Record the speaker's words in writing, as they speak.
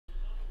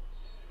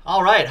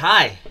All right,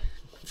 hi.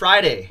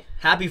 Friday.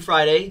 Happy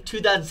Friday.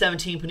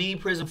 2017 Panini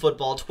Prizm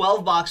Football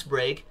 12-box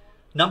break.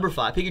 Number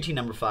 5. Pick your team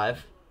number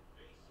 5.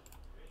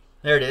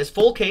 There it is.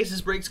 Full case. This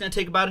break's going to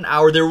take about an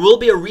hour. There will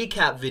be a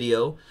recap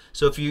video.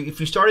 So if you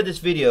started this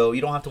video, you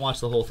don't have to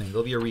watch the whole thing.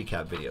 There'll be a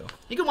recap video.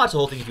 You can watch the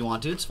whole thing if you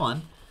want to. It's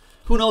fun.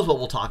 Who knows what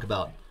we'll talk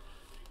about.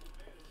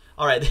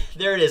 All right,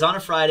 there it is. On a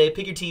Friday.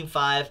 Pick your team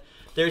 5.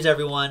 There's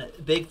everyone.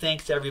 Big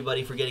thanks to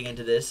everybody for getting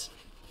into this.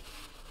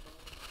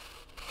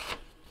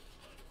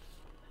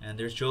 And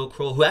there's Joe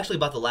Kroll, who actually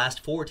bought the last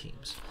 4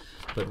 teams.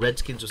 But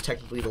Redskins was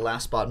technically the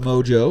last spot.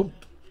 Mojo.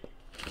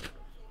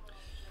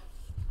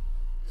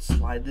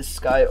 Slide this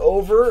guy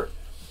over.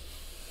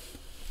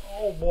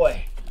 Oh,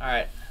 boy. All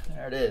right.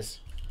 There it is.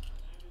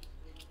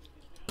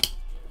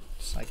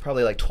 It's like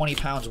probably like 20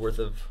 pounds worth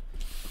of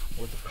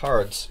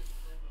cards.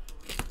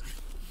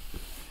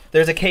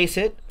 There's a case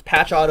hit.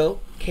 Patch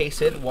auto. Case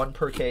hit. 1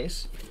 per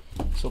case.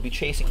 So we'll be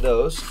chasing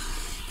those.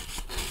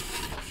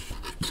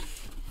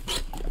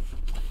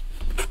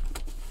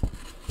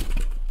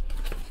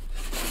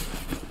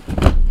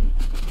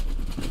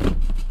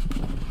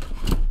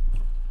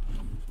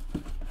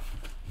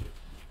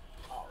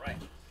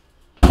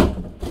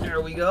 There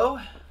we go.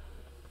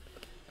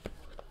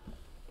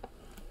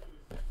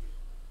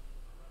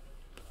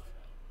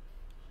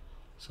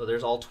 So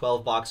there's all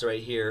 12 boxes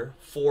right here.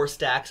 4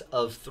 stacks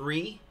of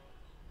 3.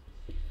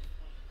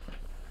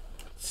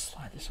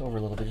 Slide this over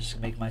a little bit just to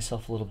make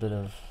myself a little bit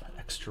of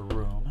extra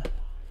room.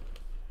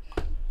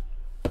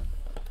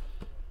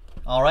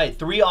 All right,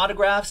 3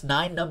 autographs,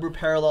 9 number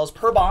parallels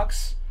per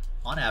box,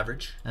 on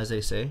average, as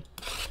they say.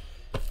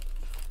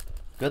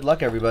 Good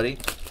luck, everybody.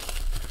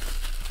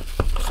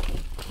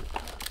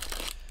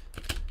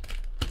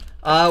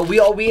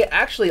 We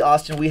actually,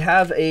 Austin, we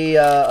have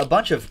a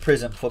bunch of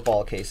Prizm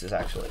football cases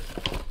actually.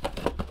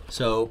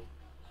 So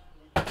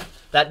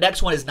that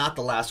next one is not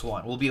the last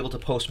one. We'll be able to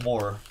post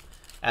more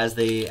as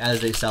they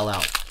sell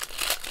out.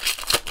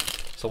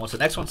 So once the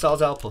next one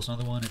sells out, post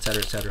another one,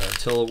 etc.,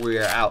 until we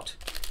are out.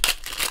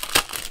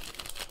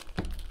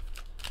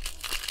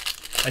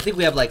 I think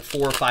we have like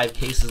 4 or 5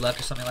 cases left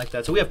or something like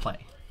that. So we have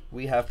plenty.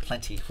 We have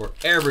plenty for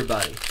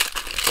everybody.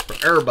 For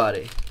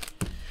everybody.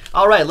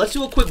 All right, let's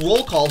do a quick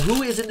roll call.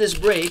 Who is in this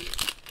break?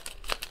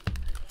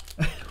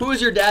 Who is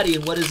your daddy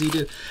and what does he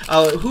do?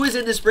 Who is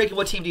in this break and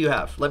what team do you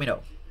have? Let me know.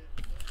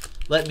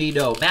 Let me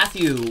know.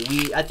 Matthew,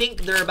 I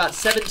think there are about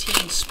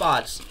 17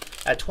 spots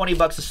at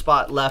 $20 a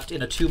spot left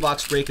in a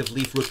 2-box break of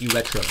Leaf Rookie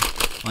Retro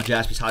on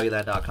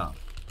JaspysHobbyland.com.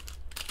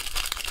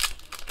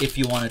 If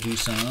you want to do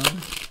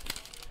some,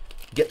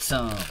 get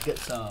some.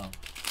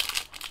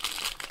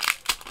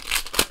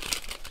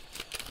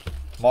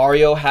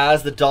 Mario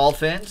has the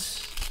Dolphins.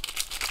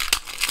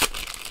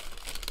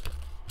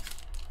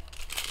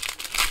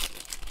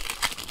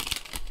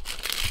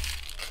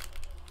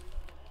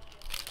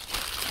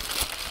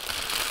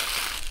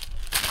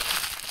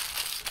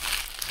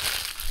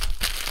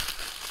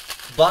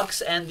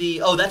 Bucks and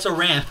the... Oh, that's a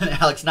Ram.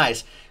 Alex,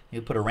 nice.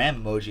 You put a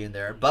Ram emoji in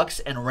there.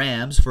 Bucks and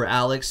Rams for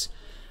Alex.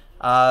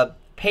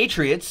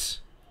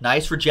 Patriots.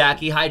 Nice for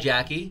Jackie. Hi,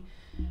 Jackie.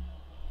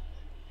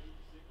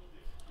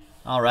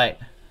 All right.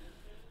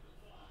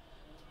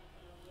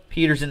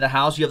 Peter's in the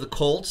house. You have the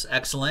Colts.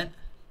 Excellent.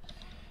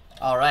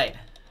 All right.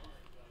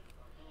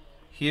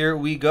 Here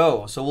we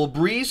go. So we'll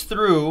breeze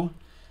through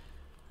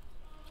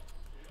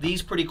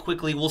these pretty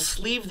quickly. We'll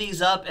sleeve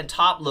these up and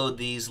top load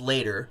these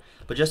later.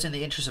 But just in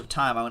the interest of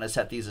time, I'm going to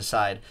set these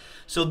aside.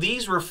 So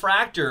these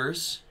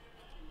refractors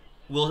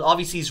will,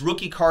 obviously these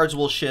rookie cards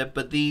will ship,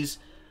 but this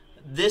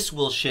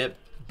will ship,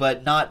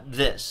 but not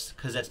this,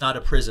 because that's not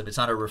a Prizm. It's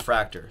not a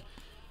refractor.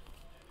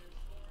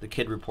 The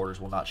kid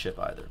reporters will not ship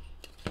either.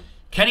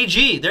 Kenny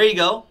G, there you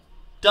go.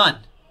 Done.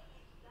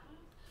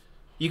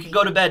 You can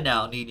go to bed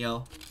now,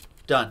 Nino.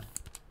 Done.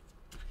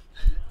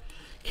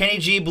 Kenny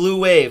G, Blue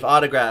Wave,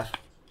 autograph.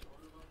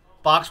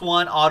 Box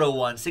 1, auto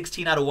 1,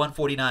 16 out of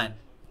 149.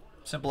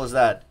 Simple as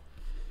that.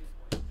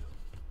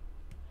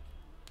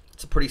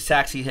 It's a pretty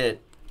sexy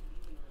hit.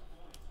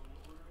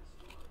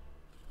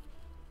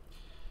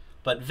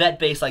 But vet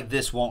base like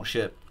this won't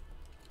ship.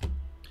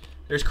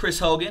 There's Chris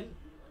Hogan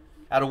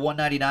out of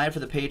 199 for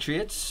the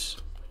Patriots.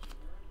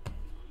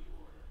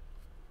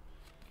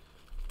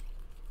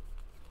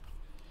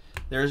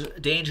 There's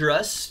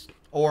Dangerous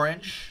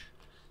orange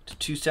to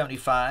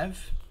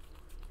 275.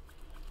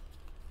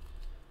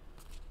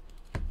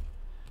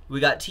 We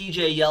got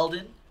TJ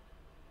Yeldon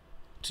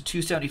to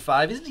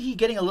 275. Isn't he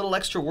getting a little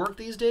extra work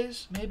these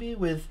days? Maybe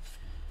with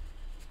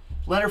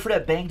Leonard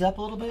Fournette banged up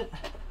a little bit.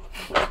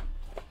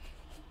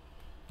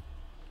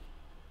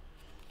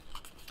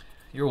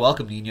 You're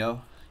welcome,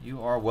 Nino.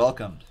 You are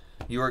welcome.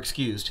 You are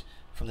excused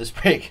from this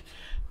break.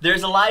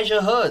 There's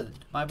Elijah Hood,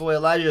 my boy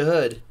Elijah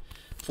Hood,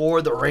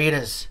 for the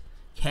Raiders.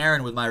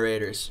 Karen with my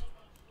Raiders.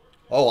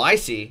 Oh, I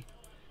see.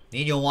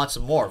 Nino wants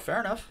some more.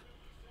 Fair enough.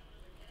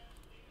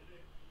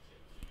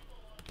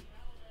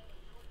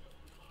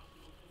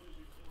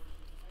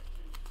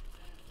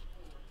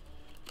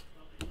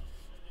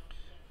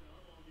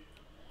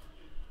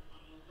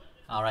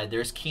 All right,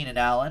 there's Keenan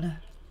Allen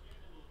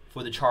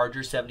for the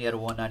Chargers, 70 out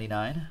of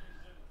 199.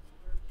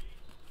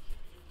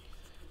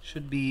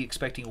 Should be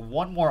expecting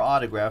one more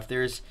autograph.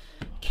 There's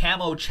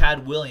Camo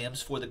Chad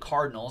Williams for the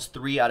Cardinals,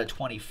 3 out of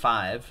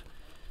 25.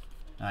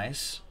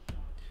 Nice.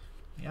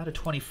 The out of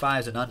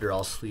 25s and under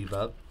I'll sleeve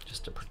up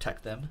just to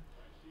protect them.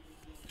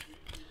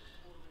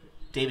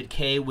 David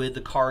K with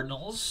the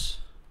Cardinals.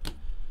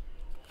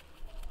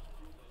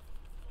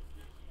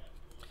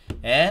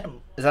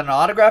 And is that an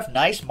autograph?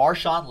 Nice.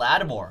 Marshawn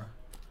Lattimore.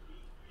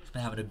 He's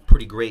been having a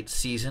pretty great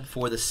season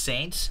for the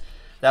Saints.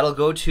 That'll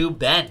go to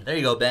Ben. There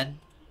you go, Ben.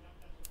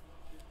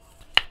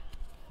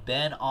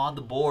 Ben on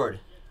the board.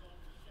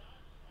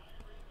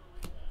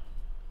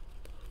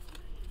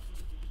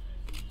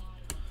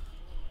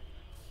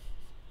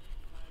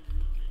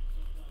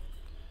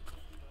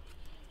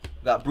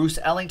 We've got Bruce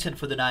Ellington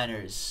for the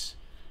Niners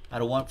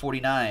out of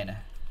 149.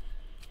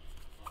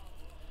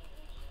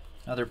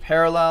 Another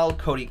parallel,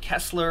 Cody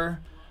Kessler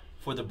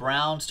for the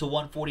Browns to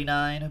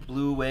 149,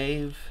 Blue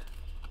Wave.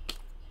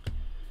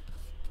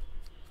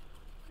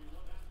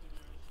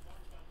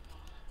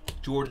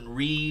 Jordan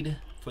Reed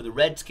for the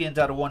Redskins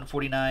out of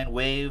 149,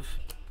 Wave.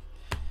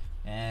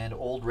 And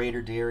old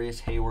Raider Darius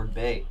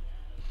Hayward-Bay.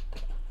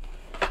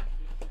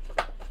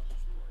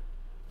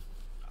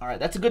 All right,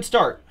 that's a good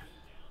start.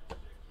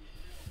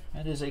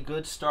 That is a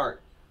good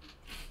start.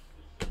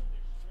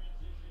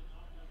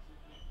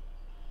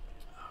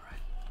 All right.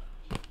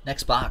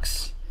 Next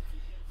box.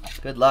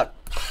 Good luck.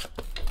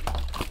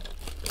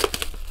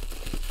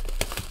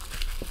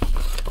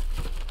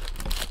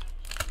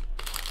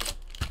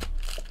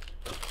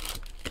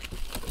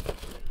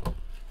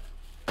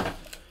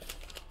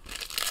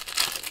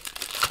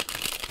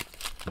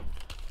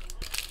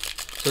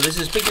 So this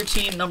is Pick Your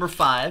Team number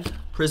 5,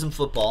 Prizm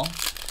Football.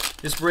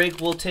 This break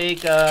will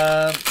take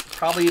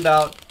probably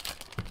about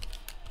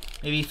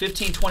maybe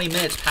 15-20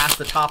 minutes past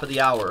the top of the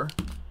hour.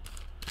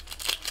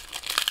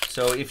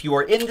 So if you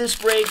are in this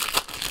break,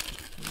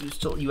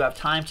 you have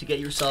time to get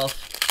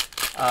yourself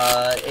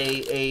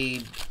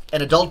an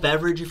adult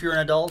beverage if you're an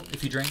adult,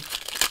 if you drink.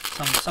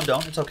 Some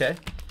don't, it's okay.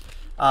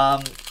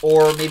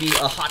 Or maybe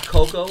a hot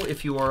cocoa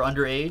if you are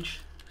underage.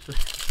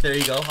 There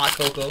you go, hot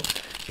cocoa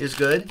is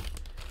good.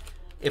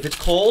 If it's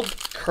cold,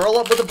 curl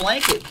up with a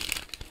blanket.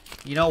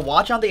 You know,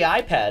 watch on the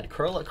iPad.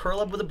 Curl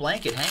up with a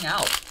blanket. Hang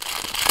out.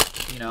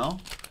 You know,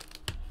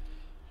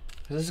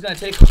 because this is gonna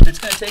take. It's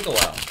gonna take a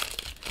while.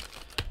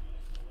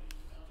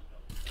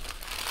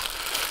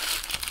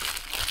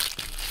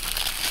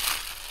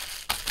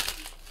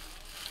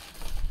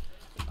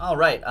 All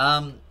right.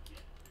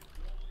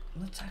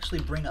 Let's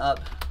actually bring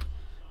up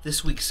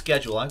this week's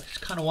schedule. I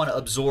just kind of want to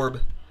absorb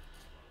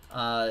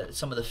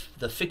some of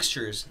the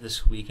fixtures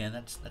this weekend.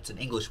 That's an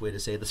English way to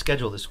say it, the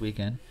schedule this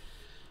weekend.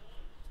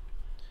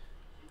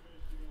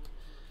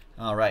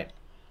 All right,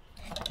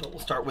 but we'll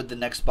start with the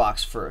next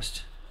box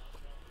first.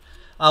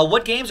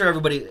 What games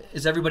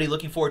is everybody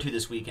looking forward to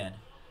this weekend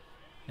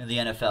in the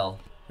NFL?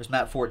 There's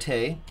Matt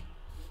Forte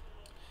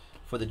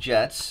for the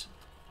Jets.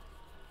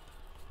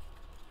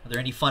 Are there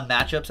any fun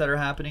matchups that are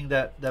happening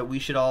that we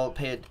should all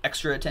pay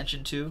extra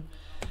attention to?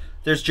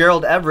 There's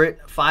Gerald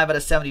Everett, 5 out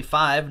of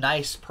 75.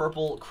 Nice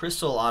purple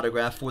crystal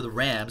autograph for the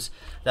Rams.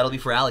 That'll be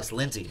for Alex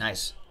Lindsay.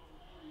 Nice.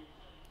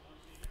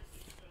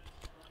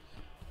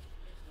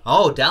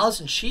 Oh, Dallas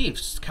and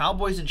Chiefs.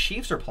 Cowboys and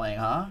Chiefs are playing,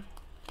 huh?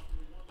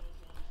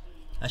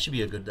 That should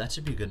be a good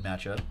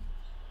matchup.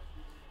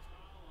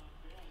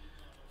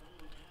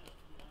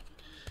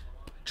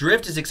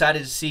 Drift is excited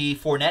to see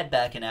Fournette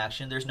back in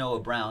action. There's Noah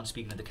Brown,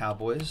 speaking of the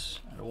Cowboys,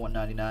 at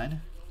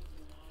 199.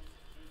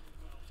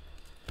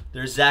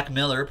 There's Zach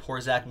Miller,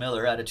 poor Zach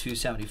Miller, out of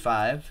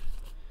 275.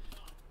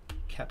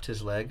 Kept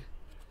his leg.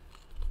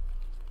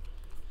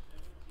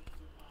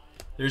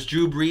 There's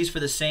Drew Brees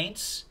for the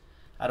Saints,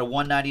 out of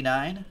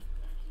 199.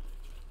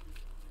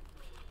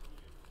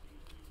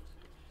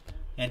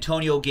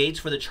 Antonio Gates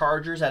for the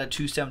Chargers, out of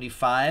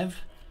 275.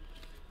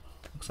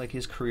 Looks like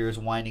his career is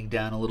winding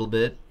down a little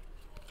bit.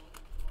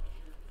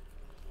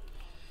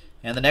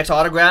 And the next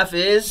autograph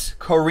is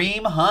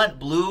Kareem Hunt,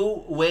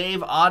 Blue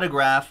Wave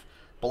autograph,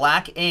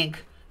 black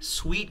ink.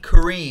 Sweet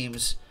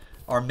Kareems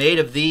are made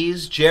of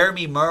these.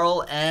 Jeremy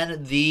Merle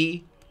and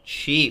the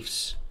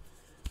Chiefs.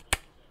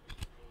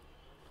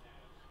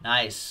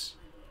 Nice.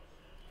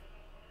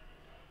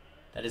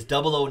 That is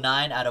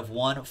 009 out of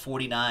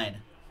 149.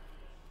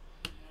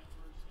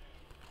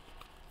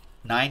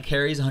 9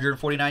 carries,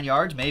 149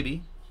 yards,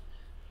 maybe.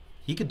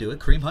 He could do it.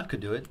 Kareem Hunt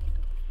could do it.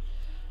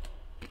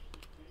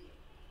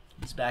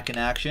 He's back in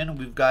action.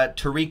 We've got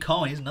Tariq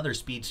Cohen. He's another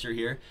speedster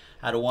here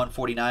out of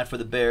 149 for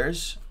the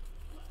Bears.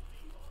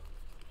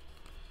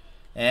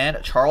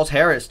 And Charles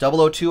Harris,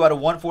 002 out of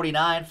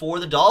 149 for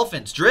the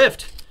Dolphins.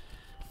 Drift.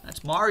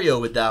 That's Mario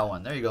with that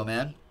one. There you go,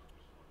 man.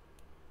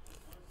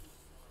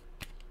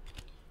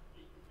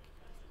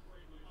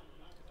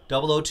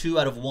 .002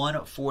 out of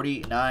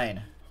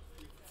 149.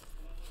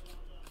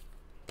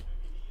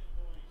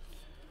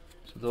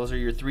 So those are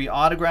your 3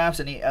 autographs.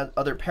 Any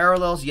other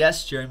parallels?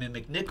 Yes, Jeremy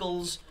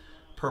McNichols.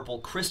 Purple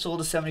Crystal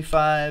to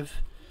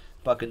 75.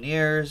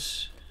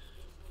 Buccaneers.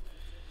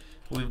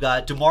 We've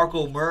got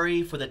DeMarco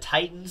Murray for the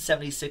Titans,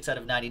 76 out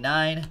of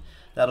 99.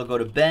 That'll go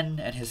to Ben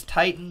and his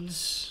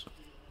Titans.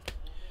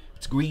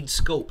 It's green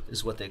scope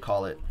is what they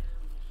call it,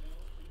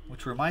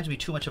 which reminds me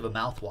too much of a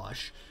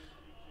mouthwash.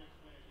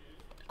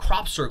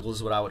 Crop circle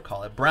is what I would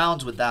call it.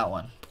 Browns with that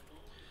one.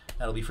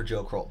 That'll be for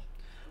Joe Kroll.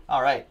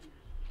 All right.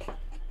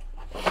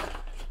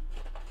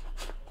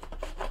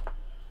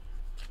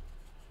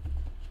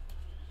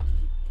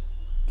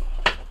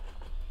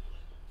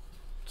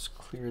 Let's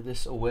clear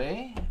this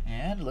away,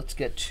 and let's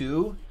get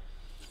to...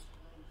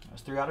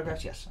 There's 3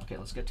 autographs? Yes. Okay,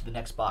 let's get to the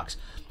next box.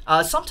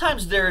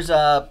 Sometimes there's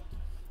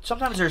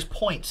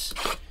points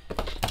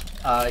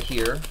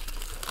here.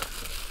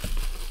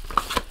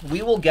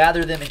 We will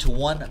gather them into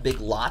one big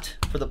lot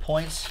for the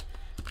points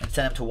and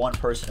send them to one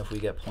person if we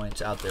get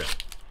points out there.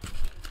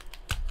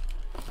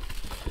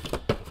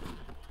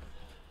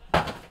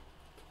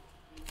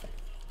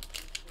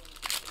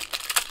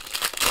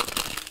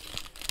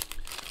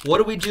 What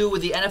do we do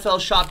with the NFL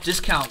Shop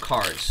discount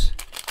cards?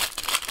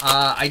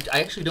 I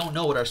actually don't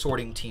know what our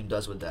sorting team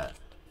does with that.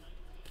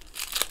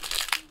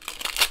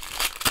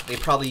 They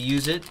probably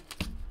use it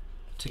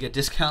to get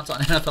discounts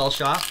on NFL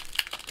Shop.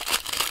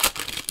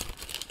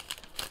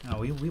 No,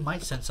 we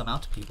might send some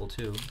out to people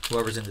too,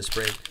 whoever's in this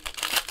break.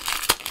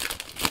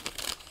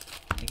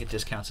 They get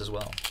discounts as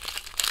well.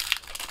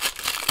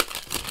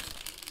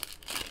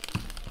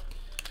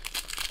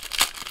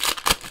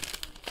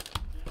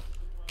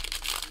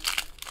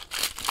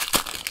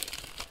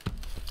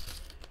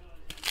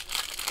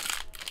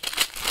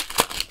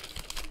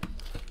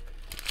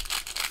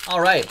 All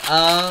right,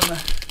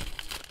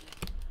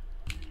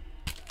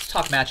 let's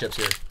talk matchups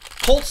here.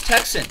 Colts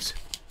Texans.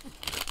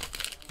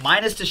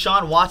 Minus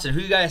Deshaun Watson. Who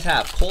you guys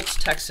have? Colts,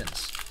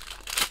 Texans.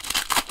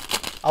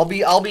 I'll be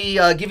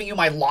giving you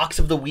my locks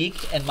of the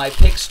week and my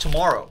picks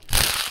tomorrow.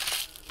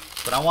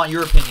 But I want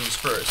your opinions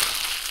first.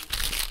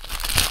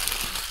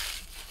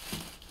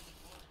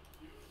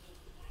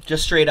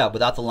 Just straight up,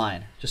 without the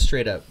line. Just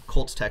straight up.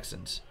 Colts,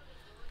 Texans.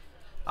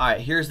 All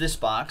right, here's this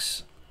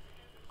box.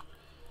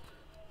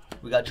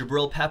 We got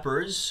Jabril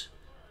Peppers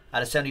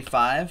out of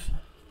 75.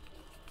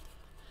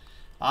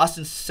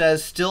 Austin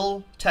says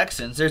still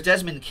Texans. There's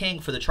Desmond King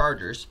for the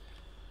Chargers.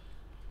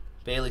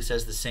 Bailey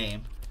says the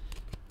same.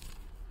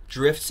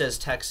 Drift says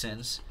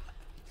Texans.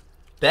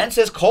 Ben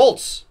says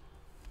Colts.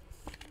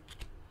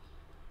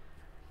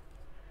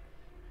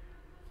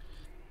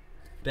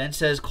 Ben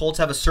says Colts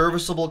have a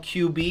serviceable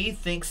QB.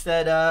 Thinks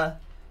that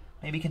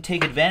maybe can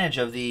take advantage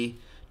of the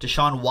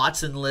Deshaun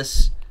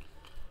Watson-less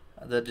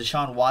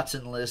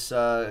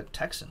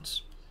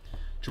Texans.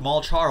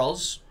 Jamal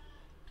Charles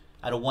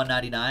out of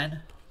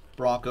 199.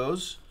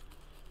 Broncos.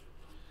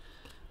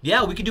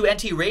 Yeah, we could do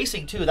NT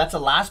Racing too. That's the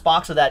last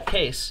box of that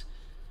case.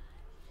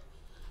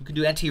 We could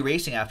do NT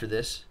Racing after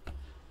this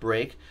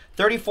break.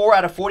 34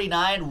 out of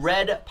 49.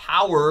 Red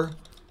Power.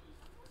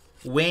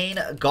 Wayne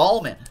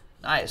Gallman.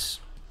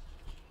 Nice.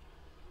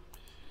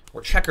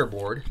 Or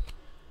checkerboard,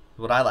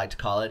 what I like to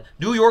call it.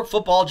 New York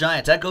Football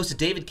Giants. That goes to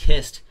David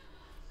Kist.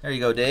 There you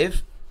go,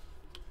 Dave.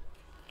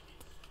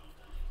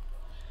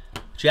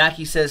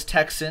 Jackie says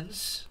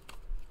Texans.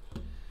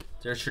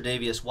 There's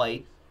Tre'Davious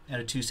White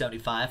at a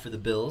 275 for the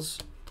Bills.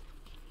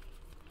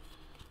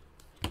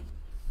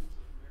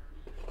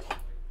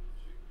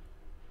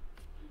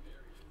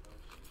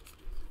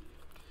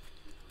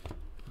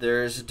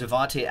 There's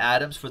Devontae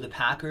Adams for the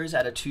Packers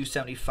at a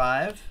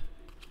 275.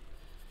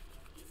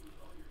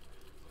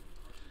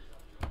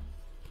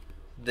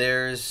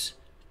 There's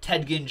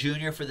Ted Ginn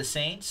Jr. for the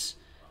Saints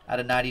at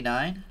a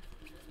 99.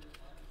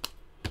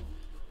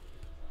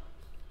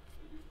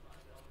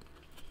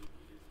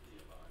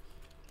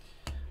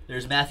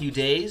 There's Matthew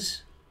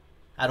Days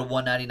out of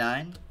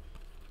 199.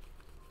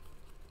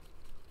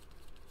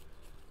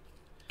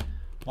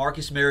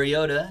 Marcus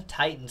Mariota,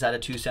 Titans out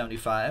of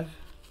 275.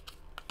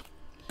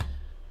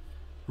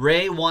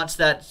 Ray wants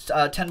that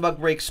 10-buck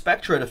break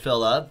Spectra to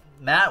fill up.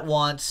 Matt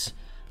wants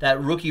that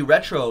rookie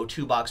retro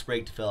 2-box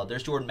break to fill up.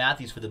 There's Jordan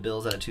Matthews for the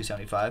Bills out of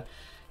 275.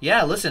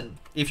 Yeah, listen,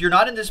 if you're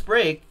not in this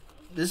break's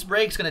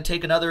going to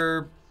take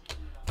another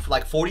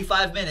like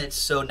 45 minutes,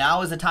 so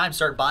now is the time to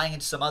start buying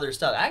into some other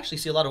stuff. I actually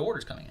see a lot of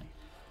orders coming in.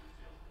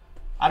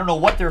 I don't know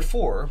what they're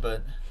for,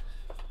 but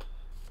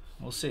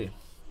we'll see.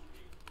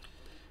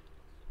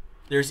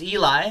 There's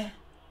Eli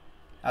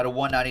out of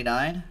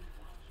 199.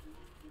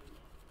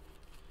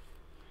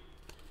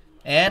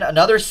 And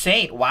another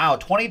Saint. Wow,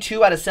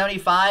 22 out of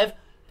 75.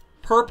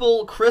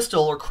 Purple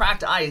Crystal or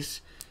Cracked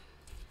Ice.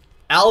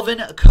 Alvin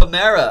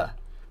Kamara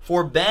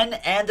for Ben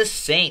and the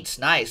Saints.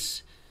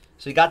 Nice.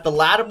 So you got the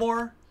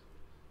Lattimore,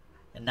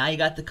 and now you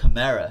got the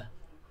Kamara.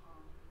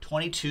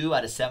 22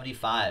 out of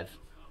 75.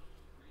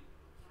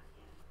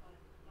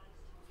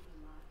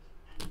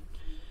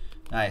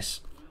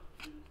 Nice.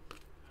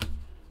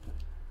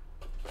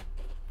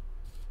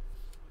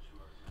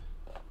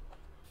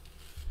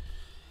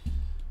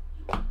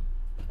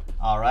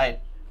 All right.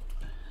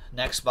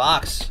 Next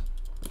box.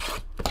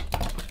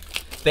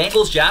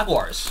 Bengals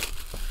Jaguars.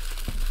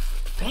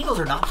 Bengals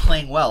are not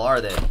playing well,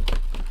 are they?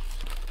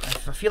 I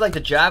feel like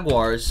the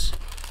Jaguars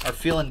are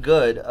feeling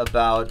good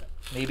about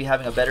maybe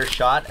having a better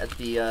shot at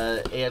the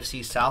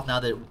AFC South now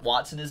that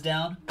Watson is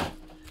down.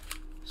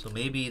 So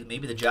maybe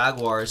the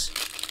Jaguars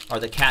are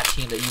the cat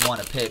team that you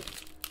want to pick.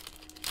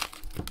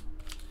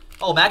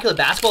 Oh, Immaculate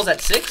Basketball's at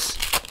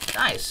 6?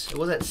 Nice. It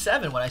was at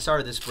 7 when I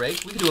started this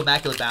break. We can do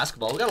Immaculate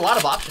Basketball. We got a lot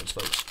of options,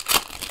 folks.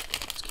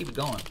 Let's keep it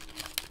going.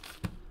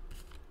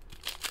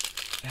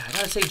 Yeah, I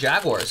gotta say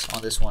Jaguars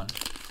on this one.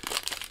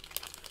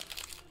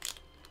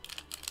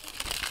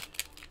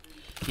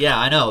 Yeah,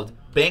 I know.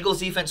 Bengals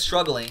defense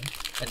struggling,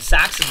 and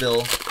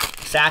Saxonville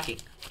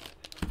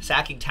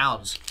sacking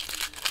towns,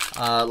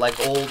 like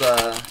old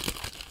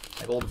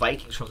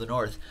Vikings from the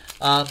north.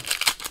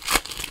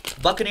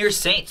 Buccaneers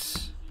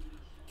Saints.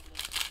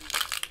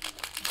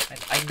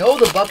 I know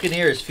the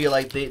Buccaneers feel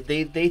like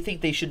they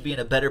think they should be in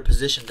a better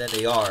position than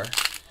they are.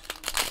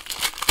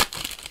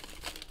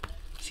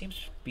 Seems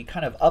to be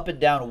kind of up and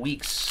down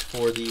weeks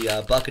for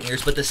the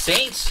Buccaneers, but the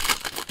Saints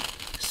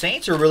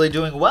are really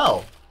doing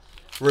well,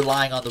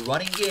 relying on the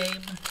running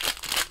game.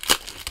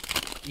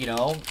 You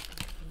know,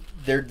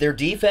 their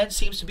defense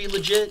seems to be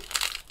legit.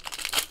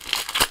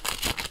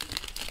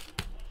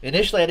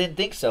 Initially, I didn't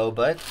think so,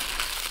 but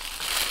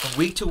from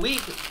week to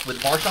week,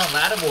 with Marshawn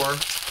Lattimore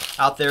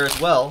out there as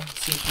well,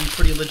 seems to be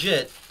pretty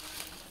legit.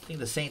 I think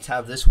the Saints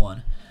have this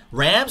one.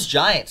 Rams,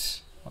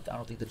 Giants. I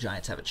don't think the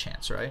Giants have a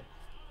chance, right?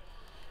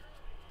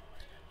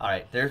 All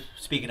right,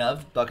 speaking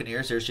of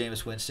Buccaneers, there's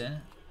Jameis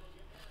Winston.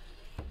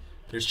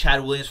 There's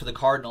Chad Williams for the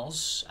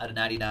Cardinals out of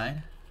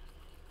 99.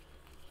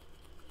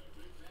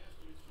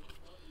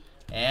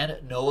 And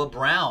Noah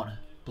Brown,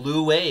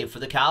 Blue Wave for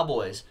the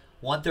Cowboys.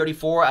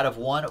 134 out of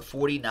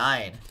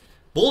 149.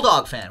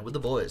 Bulldog fan with the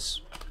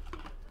boys.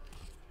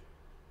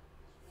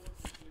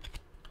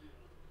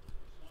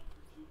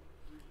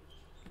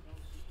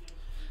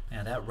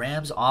 Man, that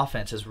Rams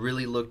offense has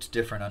really looked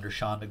different under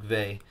Sean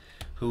McVay,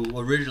 who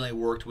originally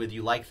worked with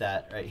You Like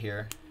That right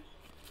here.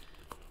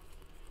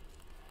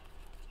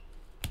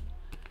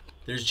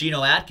 There's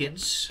Geno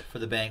Atkins for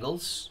the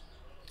Bengals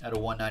out of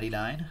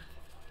 199.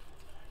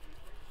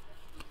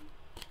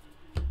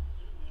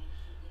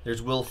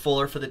 There's Will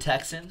Fuller for the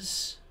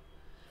Texans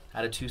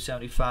out of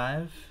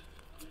 275.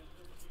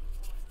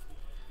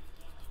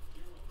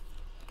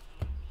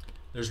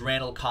 There's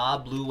Randall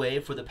Cobb, Blue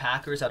Wave for the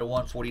Packers out of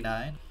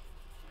 149.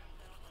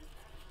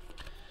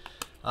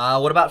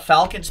 What about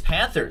Falcons,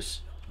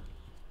 Panthers?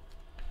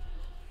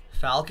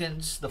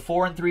 Falcons, the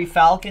 4-3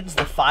 Falcons,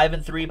 the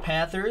 5-3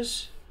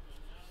 Panthers.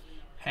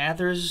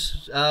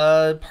 Panthers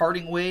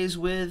parting ways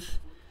with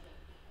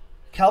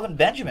Kelvin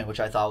Benjamin, which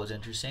I thought was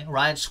interesting.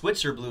 Ryan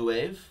Switzer, Blue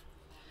Wave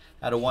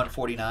out of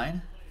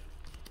 149.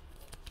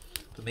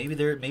 But maybe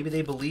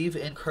they believe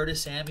in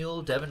Curtis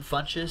Samuel, Devin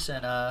Funchess,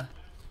 and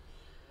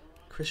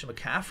Christian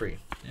McCaffrey,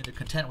 and they're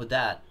content with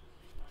that.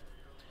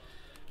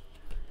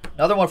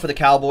 Another one for the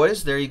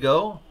Cowboys. There you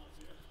go.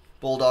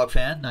 Bulldog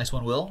fan. Nice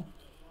one, Will.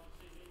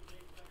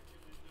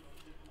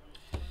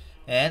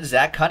 And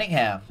Zach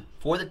Cunningham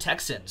for the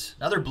Texans.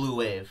 Another Blue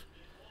Wave.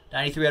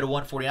 93 out of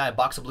 149.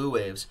 Box of Blue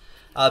Waves.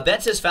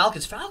 Ben says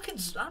Falcons.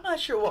 Falcons, I'm not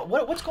sure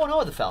what's going on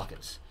with the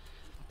Falcons.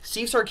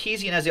 Steve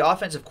Sarkisian, as the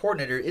offensive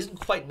coordinator, isn't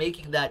quite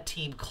making that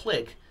team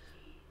click.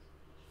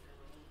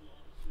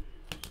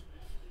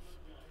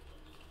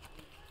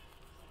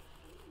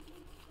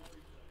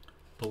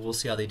 But we'll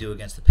see how they do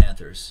against the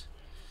Panthers.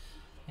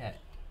 Yeah.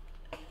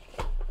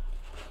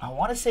 I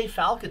want to say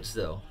Falcons,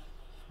 though.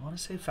 I want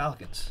to say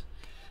Falcons.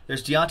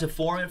 There's Deonta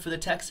Foreman for the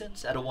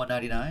Texans out of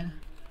 199.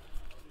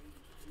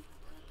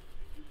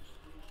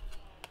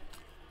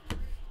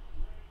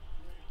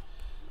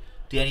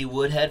 Danny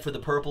Woodhead for the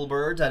Purple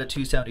Birds out of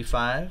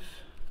 275.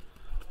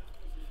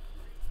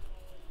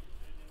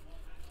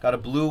 Got a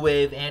Blue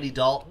Wave Andy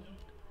Dalton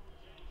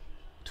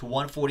to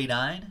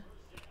 149.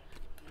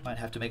 Might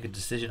have to make a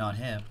decision on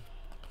him.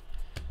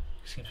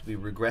 Seems to be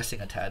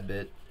regressing a tad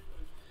bit.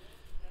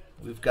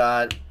 We've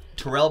got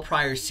Terrell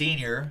Pryor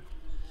Sr.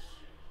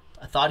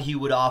 I thought he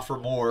would offer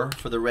more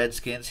for the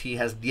Redskins. He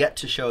has yet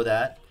to show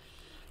that.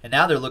 And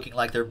now they're looking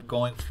like they're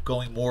going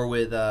more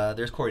with,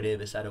 there's Corey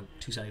Davis out of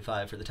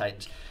 275 for the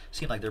Titans.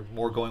 Seem like they're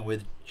more going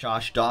with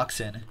Josh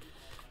Doxson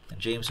and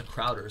Jameson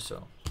Crowder.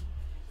 So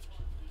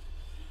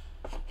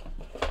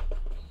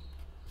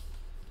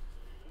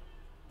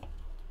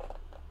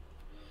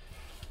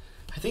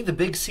I think the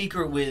big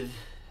secret with,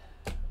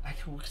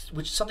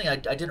 which is something I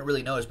didn't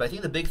really notice, but I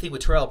think the big thing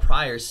with Terrell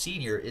Pryor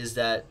Sr. is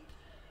that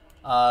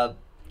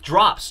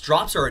drops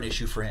are an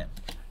issue for him.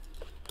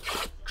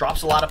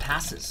 Drops a lot of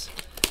passes.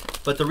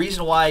 But the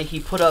reason why he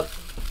put up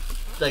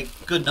like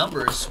good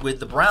numbers with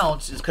the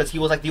Browns is because he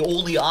was like the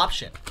only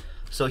option.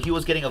 So he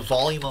was getting a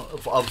volume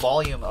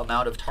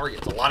amount of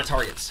targets, a lot of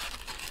targets,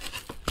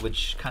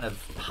 which kind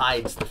of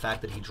hides the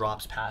fact that he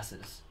drops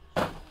passes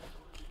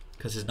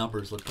because his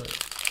numbers look good.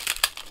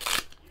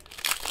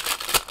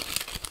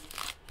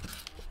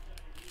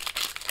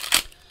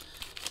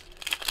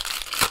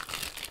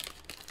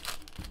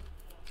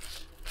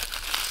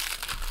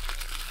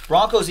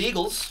 Broncos,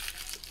 Eagles.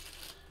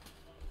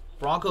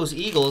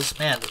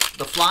 Man,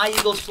 The Fly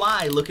Eagles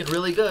Fly looking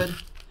really good.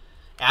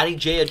 Adding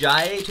Jay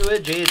Ajayi to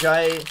it. Jay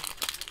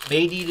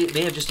Ajayi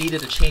may have just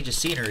needed a change of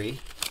scenery.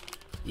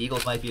 The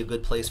Eagles might be a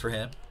good place for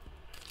him.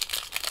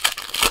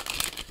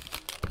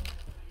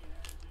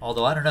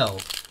 Although I don't know.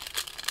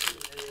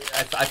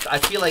 I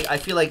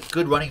feel like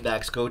good running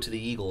backs go to the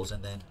Eagles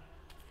and then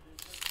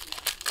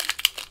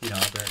they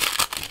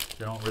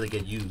don't really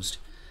get used.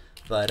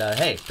 But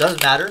hey,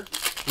 doesn't matter.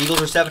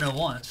 Eagles are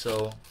 7-1,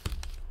 so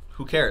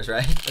who cares,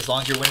 right? As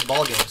long as you're winning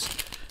ball games,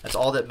 that's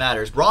all that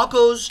matters.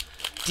 Broncos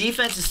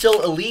defense is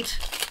still elite.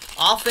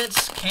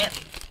 Offense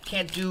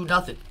can't do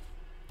nothing.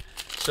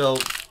 So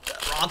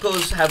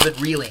Broncos have been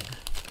reeling.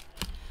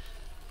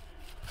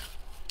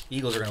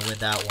 Eagles are going to win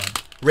that one.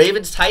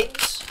 Ravens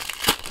Titans.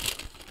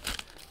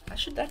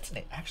 That's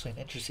actually an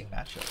interesting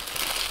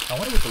matchup. I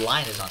wonder what the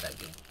line is on that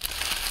game.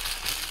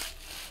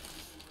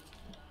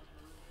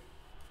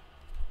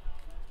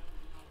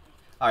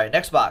 All right,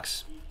 next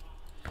box.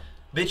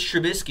 Mitch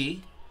Trubisky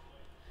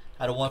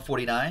out of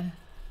 149.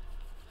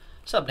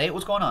 What's up, Nate?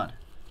 What's going on?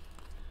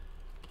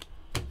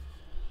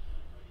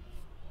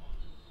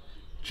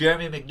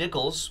 Jeremy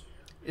McNichols.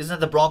 Isn't that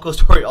the Broncos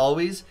story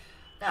always?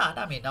 Nah,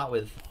 I mean, not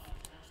with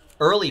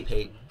early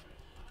Peyton.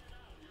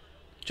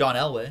 John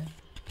Elway.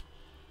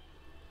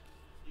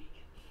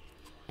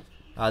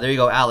 There you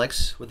go,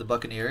 Alex, with the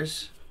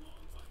Buccaneers.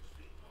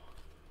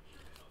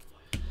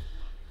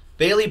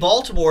 Bailey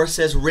Baltimore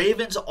says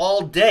Ravens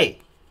all day.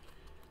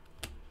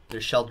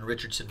 There's Sheldon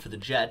Richardson for the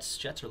Jets.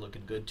 Jets are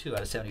looking good, too,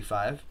 out of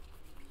 75.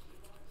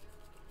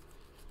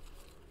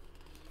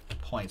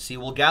 Points. See,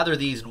 we'll gather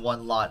these in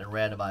one lot and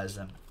randomize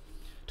them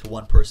to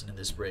one person in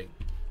this break.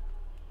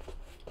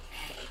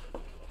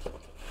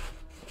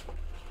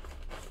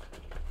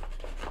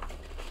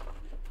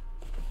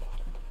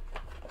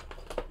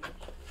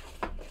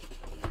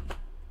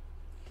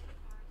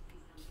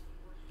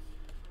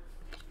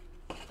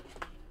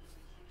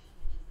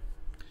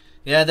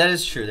 Yeah, that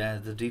is true.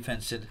 The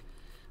defense did,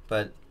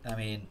 but I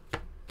mean,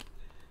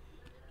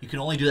 you can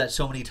only do that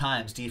so many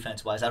times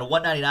defense-wise. Out of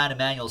 199,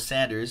 Emmanuel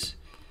Sanders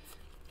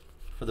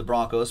for the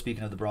Broncos.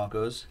 Speaking of the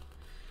Broncos,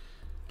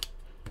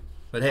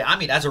 but hey, I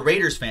mean, as a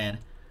Raiders fan,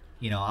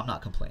 I'm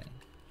not complaining.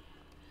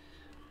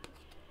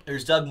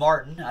 There's Doug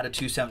Martin out of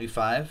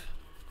 275,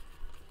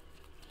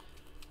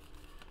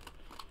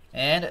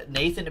 and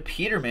Nathan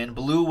Peterman,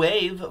 Blue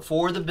Wave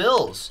for the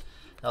Bills.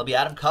 That'll be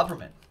Adam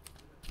Coverman.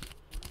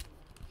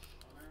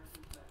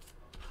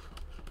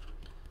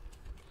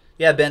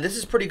 Yeah, Ben, this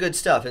is pretty good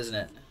stuff, isn't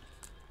it?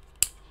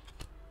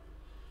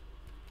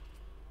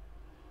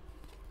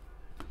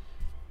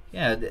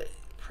 Yeah,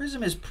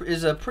 Prizm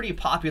is a pretty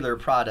popular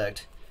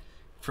product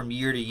from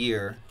year to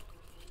year.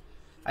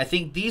 I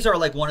think these are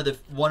like one of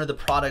the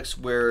products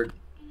where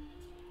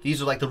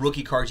these are like the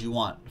rookie cards you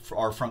want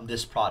are from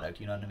this product.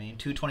 You know what I mean?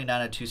 229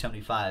 out of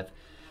 275.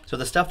 So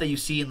the stuff that you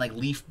see in like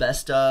Leaf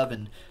Best of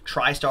and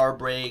TriStar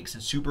breaks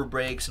and Super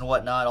breaks and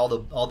whatnot, all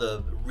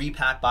the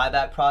repack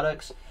buyback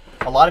products.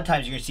 A lot of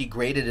times you're going to see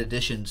graded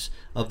editions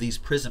of these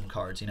Prizm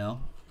cards,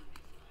 All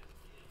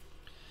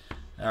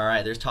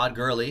right, there's Todd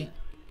Gurley.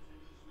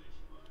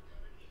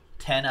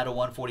 10 out of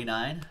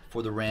 149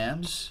 for the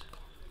Rams.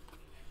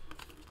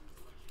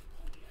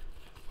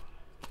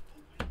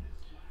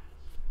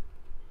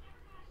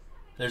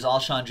 There's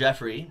Alshon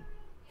Jeffrey.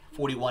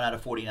 41 out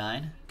of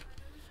 49.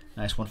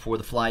 Nice one for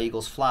the Fly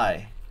Eagles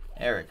Fly.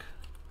 Eric.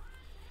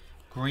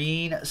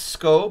 Green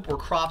Scope or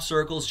Crop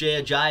Circles.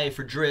 Jay Ajayi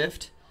for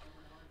Drift.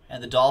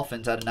 And the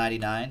Dolphins out of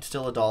 99.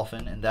 Still a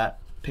Dolphin in that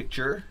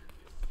picture.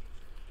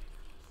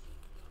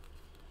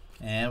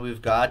 And we've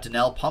got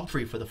Donnell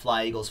Pumphrey for the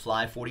Fly Eagles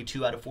Fly.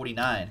 42 out of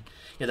 49.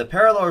 Yeah, the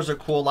parallels are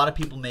cool. A lot of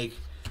people make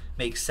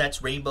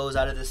sets, rainbows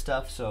out of this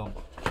stuff. So,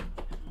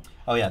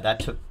 oh yeah, that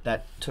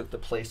took the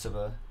place of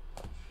a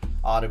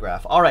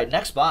autograph. All right,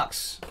 next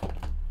box.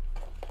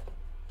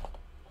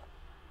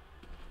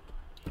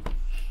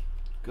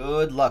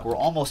 Good luck. We're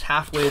almost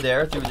halfway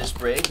there through this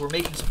break. We're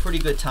making some pretty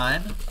good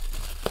time.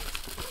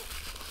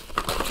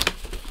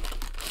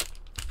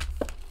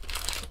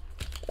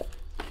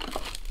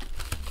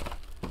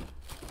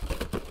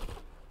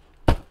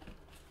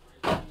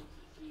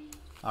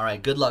 All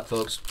right, good luck,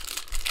 folks.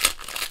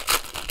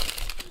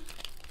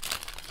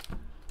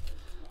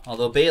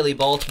 Although Bailey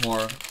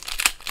Baltimore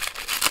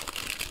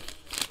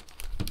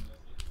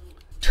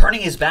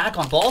turning his back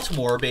on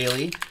Baltimore,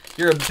 Bailey.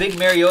 You're a big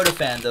Mariota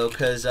fan, though,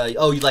 because,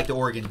 oh, you like the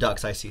Oregon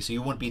Ducks, I see. So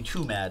you wouldn't be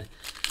too mad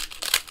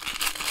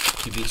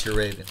if he beats your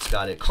Ravens.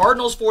 Got it.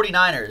 Cardinals,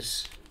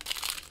 49ers.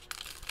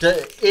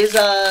 Is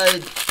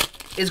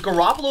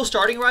Garoppolo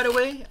starting right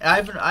away?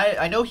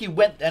 I know he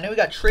went. I know he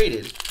got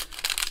traded.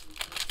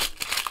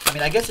 I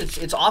mean, I guess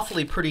it's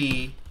awfully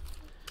pretty.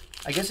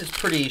 I guess it's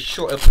pretty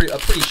short. A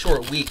pretty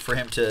short week for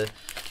him to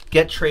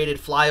get traded,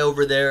 fly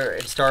over there,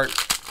 and start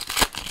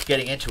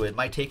getting into it.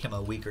 Might take him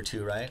a week or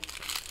two, right?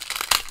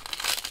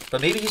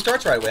 But maybe he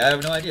starts right away. I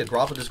have no idea.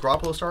 Does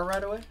Garoppolo start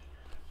right away?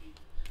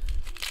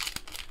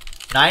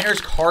 Niners,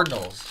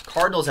 Cardinals.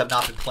 Cardinals have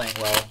not been playing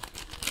well.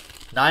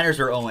 Niners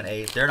are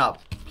 0-8. They're not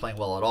playing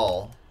well at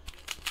all.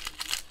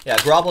 Yeah,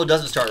 Garoppolo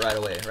doesn't start right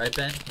away, right,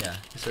 Ben? Yeah,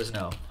 he says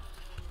no.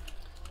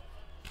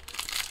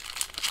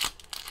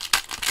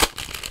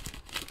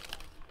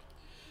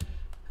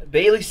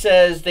 Bailey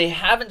says they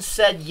haven't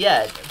said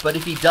yet, but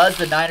if he does,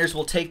 the Niners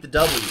will take the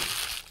W.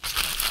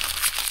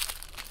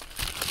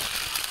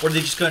 Or are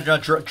they just going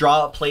to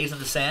draw up plays in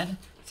the sand?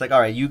 It's like, all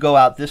right, you go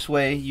out this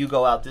way, you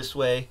go out this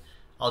way.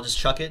 I'll just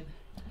chuck it.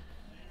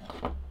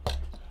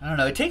 I don't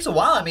know. It takes a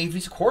while. I mean, if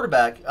he's a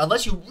quarterback,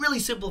 unless you really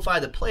simplify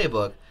the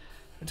playbook,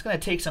 it's going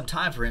to take some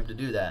time for him to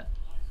do that.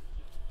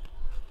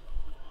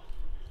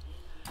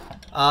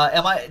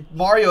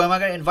 Mario, am I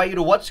going to invite you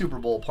to what Super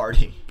Bowl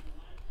party?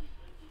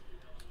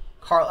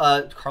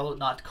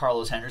 Not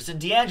Carlos Henderson,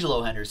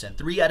 D'Angelo Henderson.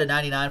 3 out of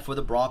 99 for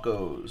the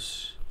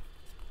Broncos.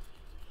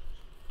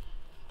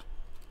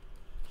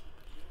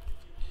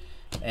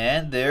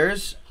 And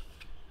there's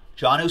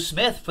Jonnu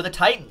Smith for the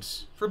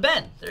Titans. For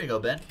Ben. There you go,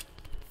 Ben.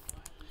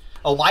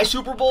 Oh, my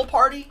Super Bowl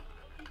party?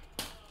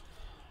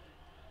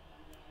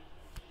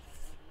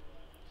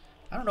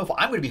 I don't know if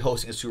I'm going to be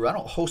hosting a Super Bowl. I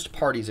don't host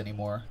parties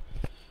anymore.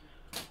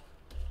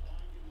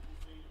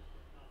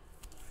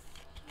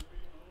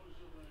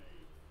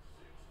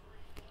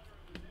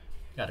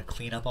 Got to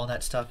clean up all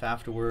that stuff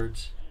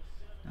afterwards.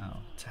 No,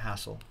 it's a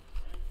hassle.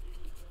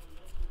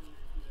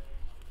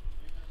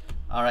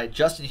 All right,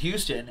 Justin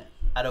Houston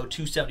out of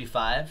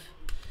 275.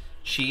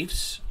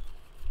 Chiefs.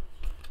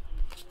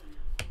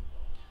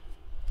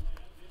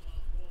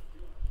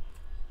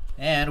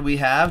 And we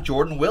have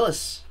Jordan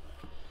Willis.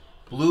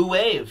 Blue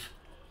Wave.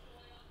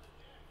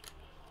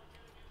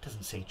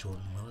 Doesn't say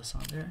Jordan Willis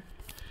on there.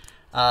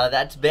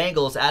 That's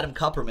Bengals. Adam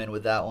Kupperman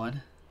with that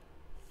one.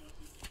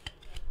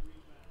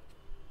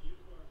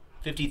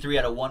 53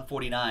 out of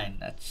 149.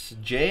 That's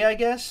J, I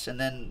guess. And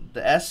then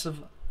the S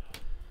of...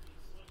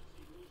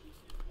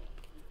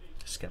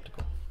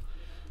 Skeptical.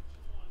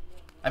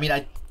 I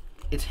mean,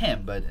 it's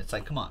him, but it's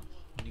like, come on.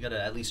 You got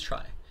to at least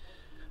try.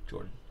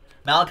 Jordan.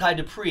 Malachi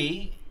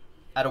Dupree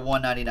out of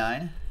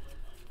 199.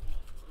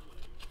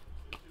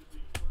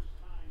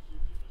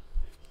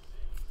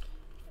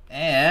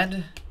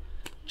 And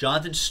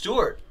Jonathan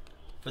Stewart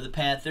for the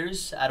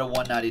Panthers out of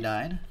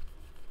 199.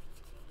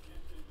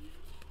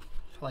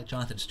 I feel like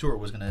Jonathan Stewart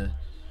was going to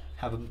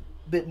have a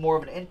bit more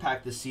of an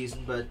impact this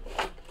season, but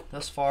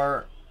thus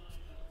far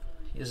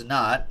he is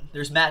not.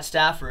 There's Matt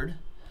Stafford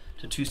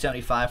to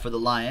 275 for the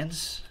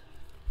Lions.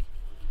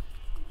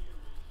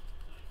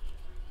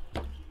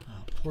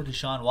 Poor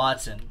Deshaun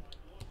Watson.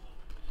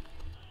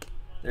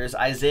 There's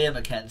Isaiah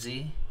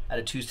McKenzie at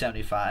a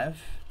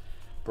 275.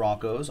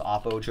 Broncos,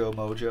 Oppo Joe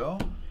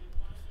Mojo.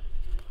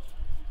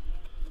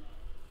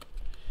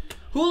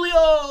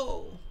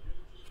 Julio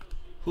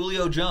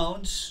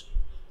Jones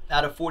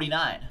out of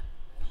 49.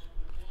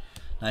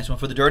 Nice one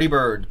for the Dirty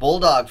Bird.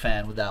 Bulldog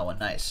fan with that one.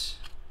 Nice.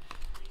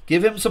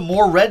 Give him some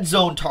more red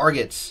zone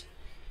targets.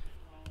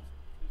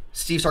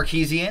 Steve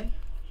Sarkisian,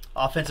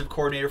 offensive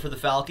coordinator for the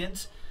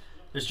Falcons.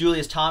 There's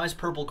Julius Thomas,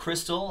 Purple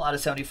Crystal, out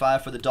of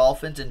 75 for the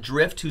Dolphins. And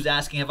Drift, who's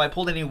asking, have I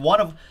pulled one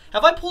of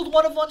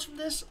ones from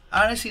this?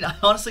 I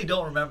honestly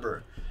don't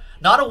remember.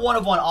 Not a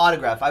one-of-one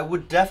autograph. I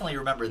would definitely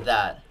remember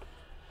that.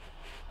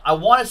 I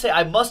want to say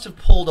I must have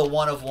pulled a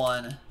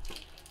one-of-one.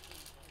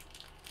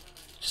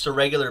 Just a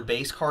regular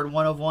base card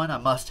one-of-one. I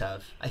must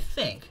have. I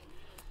think.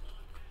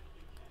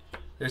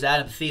 There's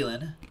Adam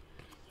Thielen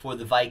for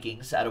the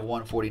Vikings out of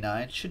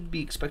 149. Should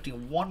be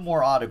expecting one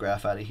more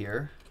autograph out of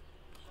here.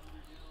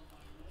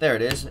 There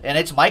it is. And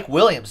it's Mike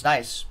Williams.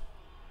 Nice.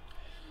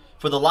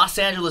 For the Los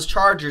Angeles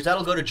Chargers,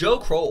 that'll go to Joe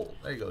Kroll.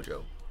 There you go,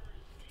 Joe.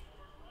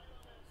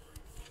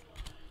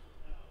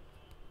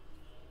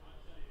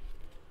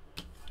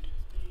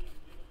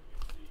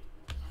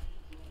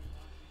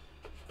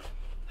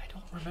 I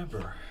don't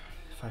remember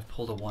if I've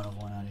pulled a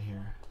one-of-one out of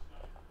here.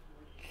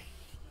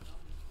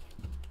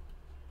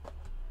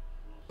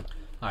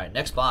 All right,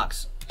 next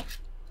box.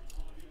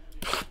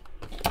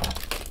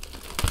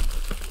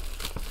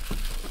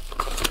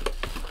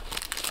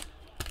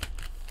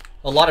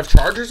 A lot of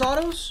Chargers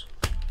autos?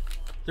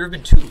 There have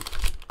been 2.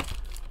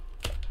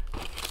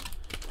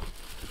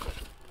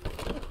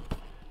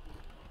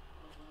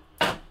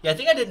 Yeah, I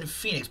think I did in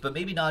Phoenix, but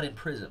maybe not in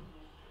Prizm.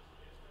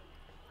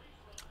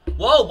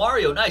 Whoa,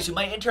 Mario, nice. You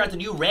might enter at the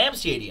new Ram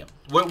Stadium.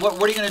 What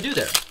are you going to do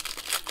there?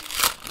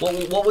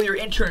 What will your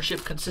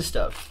internship consist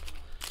of?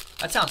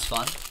 That sounds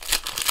fun.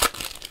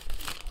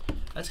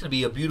 That's going to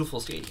be a beautiful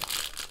stadium.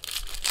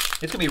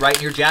 It's going to be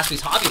right near Jaspys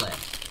Hobbyland.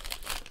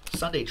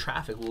 Sunday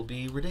traffic will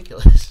be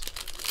ridiculous.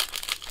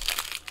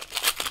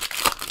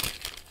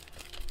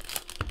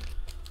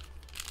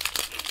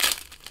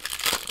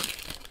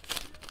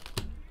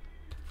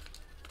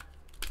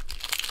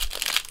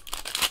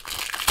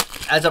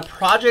 As a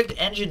project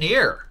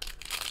engineer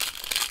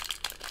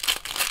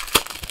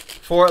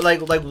for like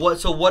what?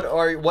 So what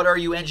are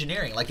you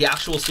engineering? Like the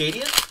actual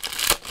stadium?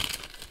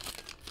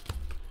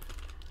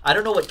 I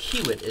don't know what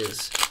Kiewit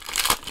is.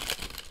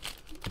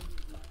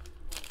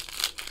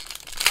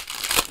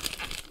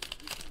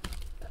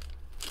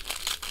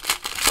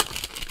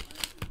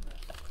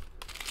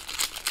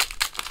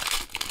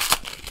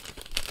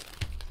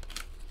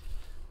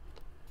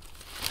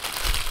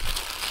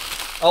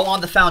 Oh,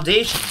 on the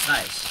foundations.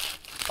 Nice.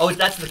 Oh,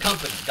 that's the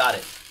company. Got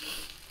it.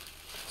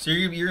 So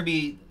you're gonna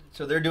be.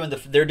 So they're doing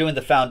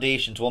the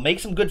foundations. Well, make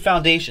some good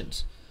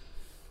foundations.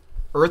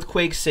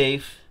 Earthquake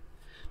safe.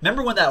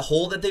 Remember when that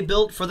hole that they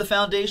built for the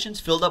foundations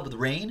filled up with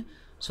rain?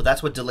 So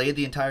that's what delayed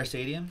the entire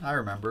stadium? I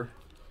remember.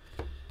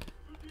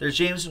 There's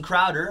Jameson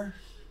Crowder.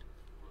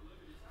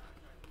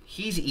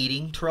 He's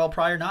eating. Terrell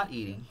Pryor not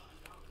eating.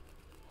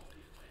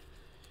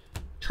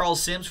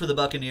 Charles Sims for the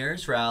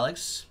Buccaneers for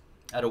Alex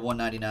out of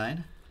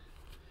 199.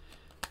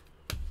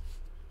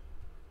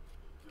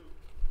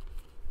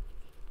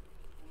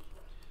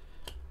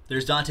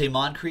 There's Dante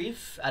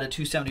Moncrief out of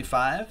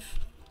 275.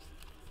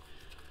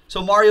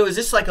 So Mario, is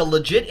this like a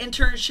legit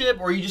internship,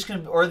 or are you just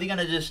gonna, or are they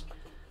gonna just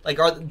like,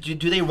 do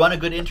they run a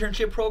good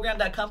internship program,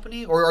 that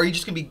company, or are you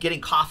just gonna be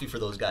getting coffee for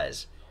those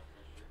guys?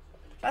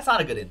 That's not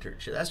a good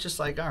internship. That's just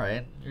like, all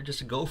right, you're just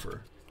a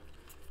gopher.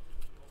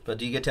 But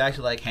do you get to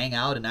actually like hang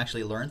out and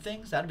actually learn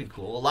things? That'd be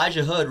cool.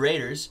 Elijah Hood,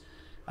 Raiders,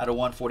 out of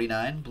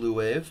 149, Blue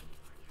Wave.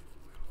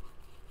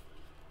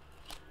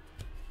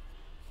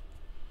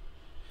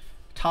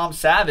 Tom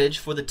Savage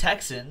for the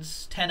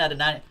Texans, 10 out of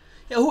 9.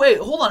 Yeah, wait,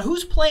 hold on.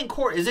 Who's playing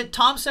Is it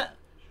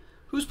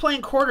who's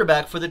playing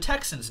quarterback for the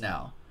Texans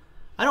now?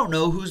 I don't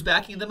know who's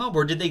backing them up.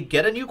 Or did they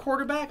get a new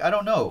quarterback? I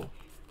don't know.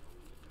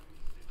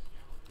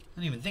 I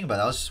didn't even think about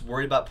that. I was just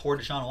worried about poor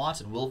Deshaun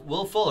Watson.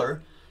 Will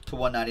Fuller to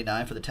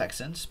 199 for the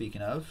Texans,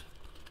 speaking of.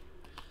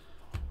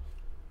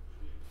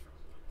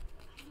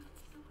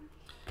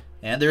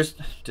 And there's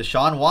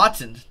Deshaun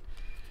Watson,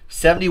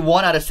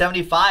 71 out of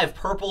 75,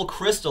 purple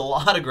crystal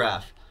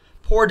autograph.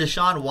 Poor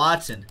Deshaun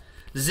Watson.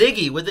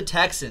 Ziggy with the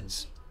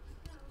Texans.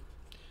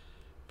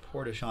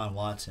 Poor Deshaun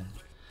Watson.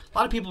 A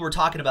lot of people were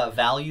talking about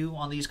value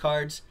on these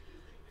cards.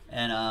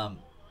 And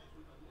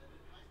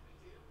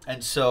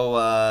so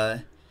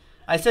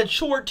I said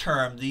short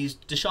term, these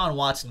Deshaun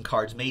Watson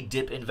cards may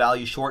dip in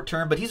value short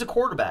term, but he's a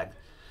quarterback.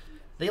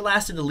 They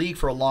last in the league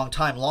for a long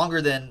time,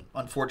 longer than,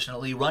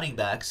 unfortunately, running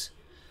backs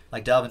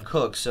like Dalvin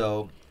Cook.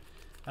 So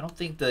I don't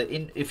think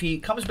if he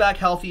comes back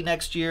healthy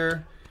next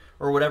year,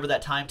 or whatever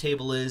that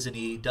timetable is, and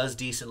he does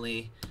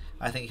decently,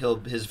 I think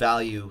his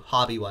value,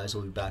 hobby-wise,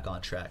 will be back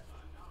on track.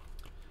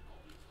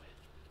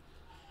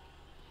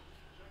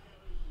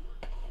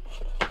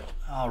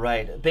 All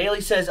right.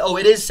 Bailey says, oh,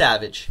 it is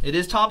Savage. It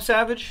is Tom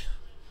Savage?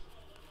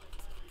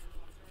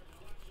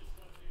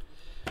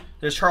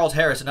 There's Charles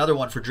Harris, another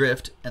one for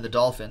Drift and the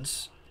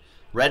Dolphins.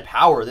 Red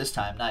Power this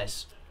time.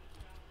 Nice.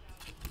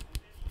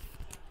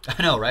 I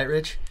know, right,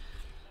 Rich?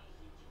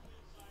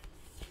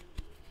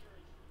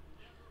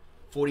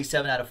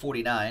 47 out of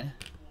 49.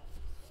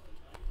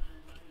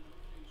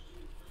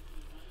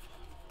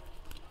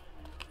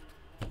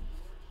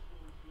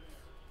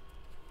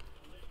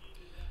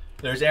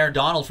 There's Aaron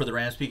Donald for the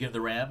Rams. Speaking of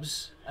the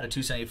Rams, out of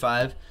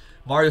 275.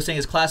 Mario saying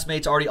his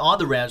classmate's already on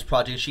the Rams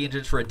project. She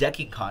interns for a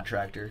decking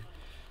contractor.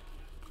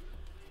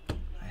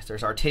 Nice.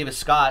 There's Artavis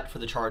Scott for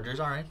the Chargers.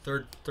 All right,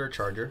 third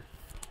Charger.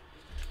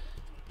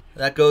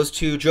 That goes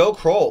to Joe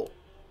Kroll.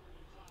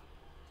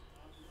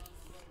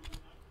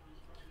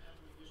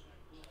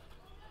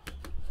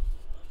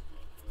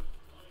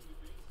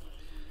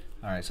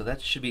 All right, so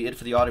that should be it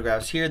for the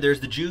autographs here. There's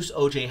the Juice,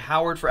 O.J.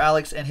 Howard for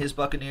Alex and his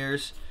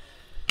Buccaneers.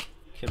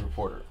 Kid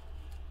Reporter.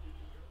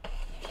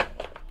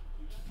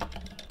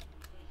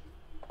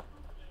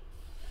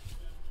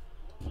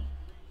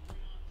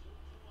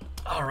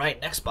 All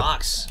right, next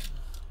box.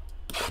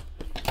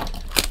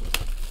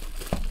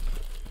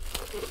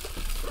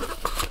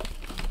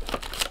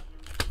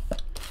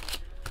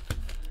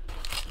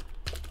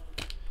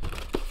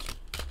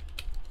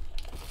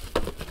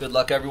 Good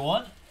luck,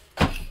 everyone.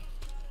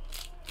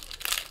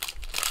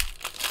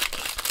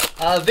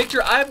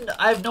 Victor, I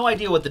have no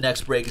idea what the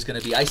next break is going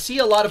to be. I see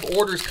a lot of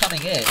orders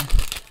coming in,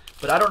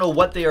 but I don't know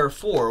what they are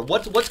for.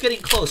 What's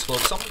getting close,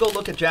 folks? Someone go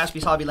look at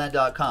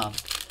JaspysHobbyland.com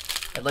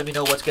and let me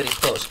know what's getting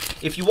close.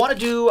 If you want to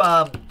do,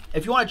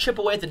 if you want to chip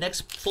away at the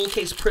next full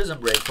case Prizm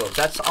break, folks,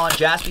 that's on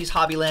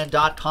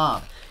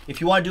JaspysHobbyland.com.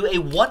 If you want to do a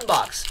one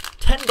box,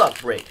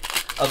 $10 break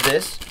of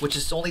this, which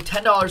is only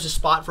 $10 a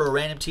spot for a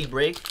random team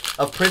break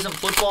of Prizm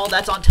football,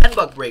 that's on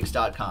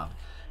 10buckbreaks.com.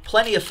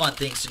 Plenty of fun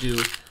things to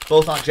do,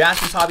 both on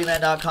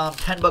JaspysHobbyland.com,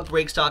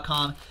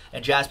 10buckbreaks.com,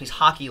 and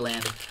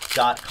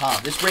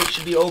JaspysHockeyland.com. This break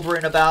should be over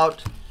in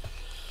about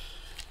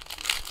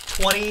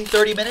 20,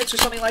 30 minutes or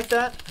something like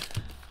that.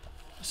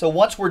 So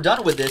once we're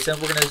done with this, then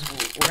we're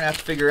gonna have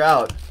to figure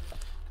out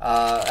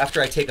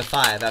after I take a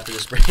 5 after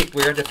this break,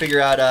 we're going to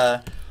figure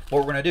out what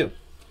we're gonna do,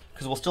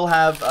 because we'll still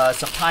have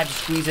some time to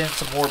squeeze in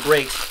some more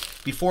breaks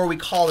before we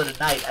call it a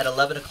night at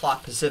 11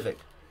 o'clock Pacific.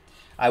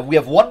 We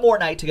have one more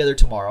night together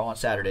tomorrow on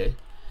Saturday.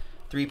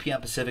 3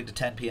 p.m. Pacific to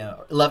 10 p.m.,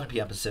 11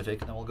 p.m.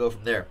 Pacific, and then we'll go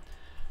from there.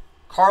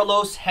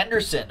 Carlos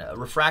Henderson, a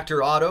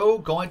refractor auto,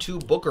 going to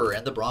Booker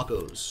and the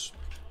Broncos.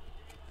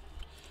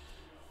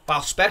 Wow,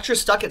 Spectra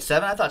stuck at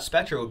 7. I thought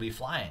Spectra would be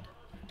flying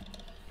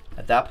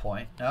at that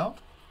point. No?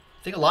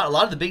 I think a lot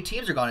of the big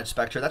teams are gone at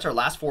Spectra. That's our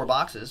last 4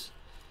 boxes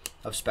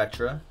of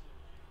Spectra.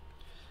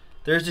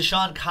 There's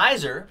Deshaun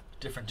Kaiser,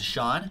 different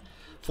Deshaun,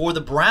 for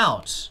the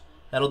Browns.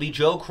 That'll be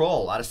Joe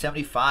Kroll out of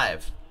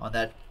 75 on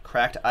that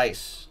cracked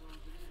ice.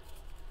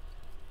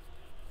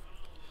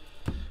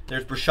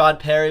 There's Brashad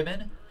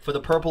Perryman for the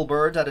Purple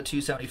Birds out of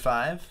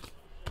 275.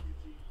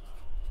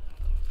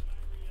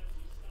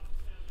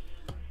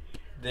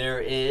 There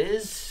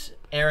is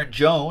Aaron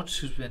Jones,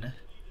 who's been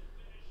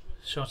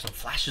showing some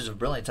flashes of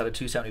brilliance out of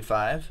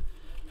 275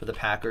 for the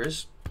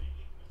Packers.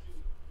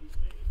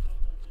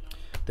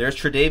 There's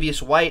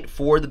Tre'Davious White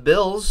for the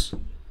Bills.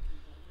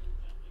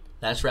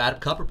 That's for Adam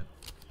Kupperman.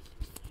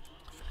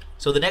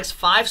 So the next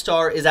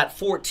 5-star is at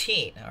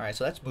 14. All right,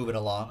 so that's moving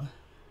along.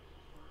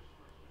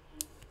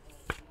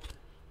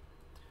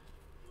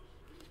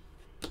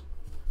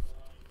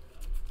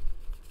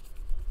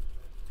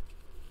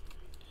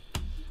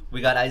 We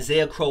got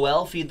Isaiah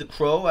Crowell, Feed the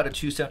Crow, out of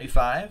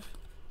 275.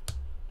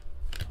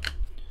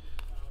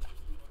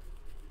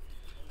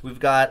 We've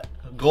got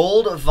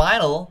gold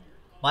vinyl,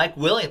 Mike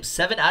Williams,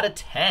 7 out of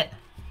 10.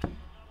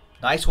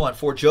 Nice one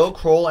for Joe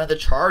Kroll and the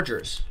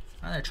Chargers.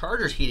 All right, the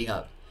Chargers heating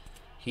up.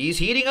 He's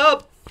heating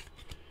up.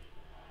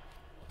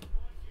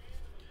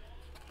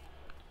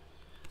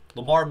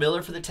 Lamar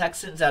Miller for the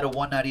Texans out of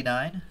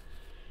 199.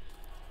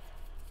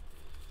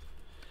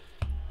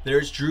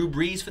 There's Drew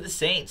Brees for the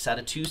Saints out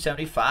of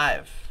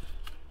 275.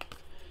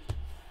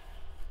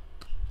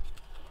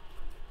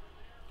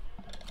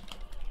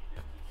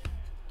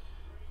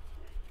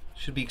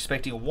 Should be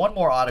expecting one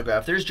more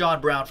autograph. There's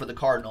John Brown for the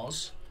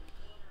Cardinals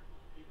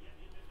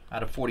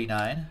out of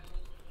 49.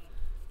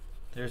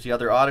 There's the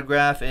other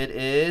autograph. It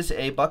is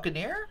a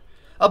Buccaneer?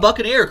 A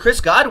Buccaneer,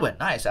 Chris Godwin.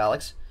 Nice,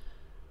 Alex.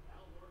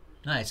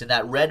 Nice. In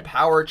that red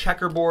power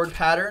checkerboard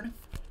pattern,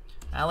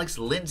 Alex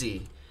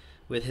Lindsay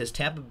with his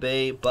Tampa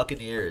Bay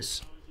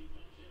Buccaneers.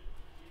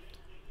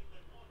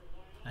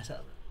 Nice.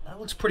 That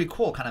looks pretty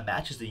cool. Kind of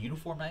matches the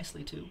uniform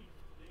nicely, too.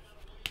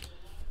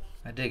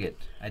 I dig it.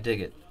 I dig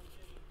it.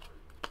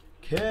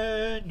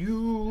 Can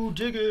you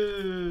dig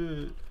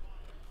it?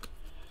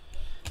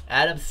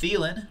 Adam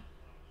Thielen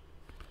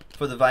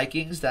for the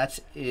Vikings. That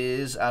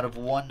is out of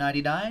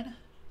 199.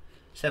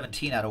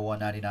 17 out of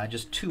 199.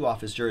 Just 2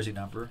 off his jersey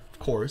number, of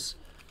course.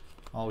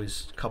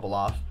 Always a couple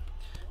off.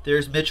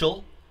 There's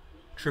Mitchell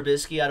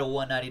Trubisky out of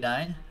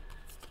 199.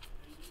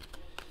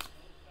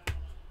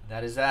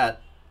 That is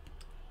that.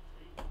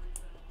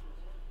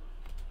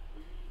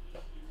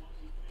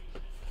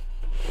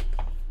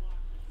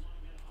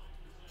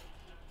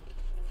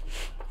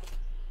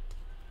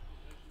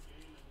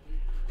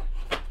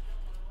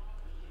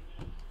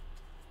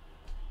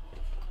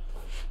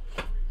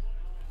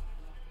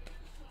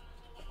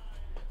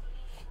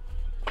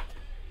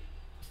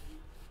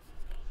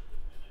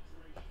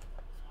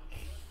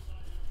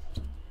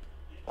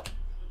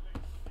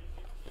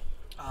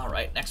 All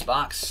right, next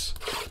box.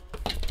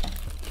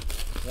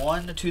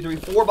 1, 2, 3,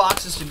 4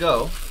 boxes to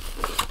go.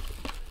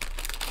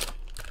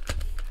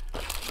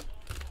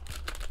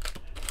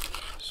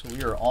 So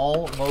we are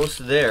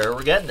almost there.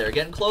 We're getting there,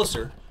 getting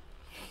closer.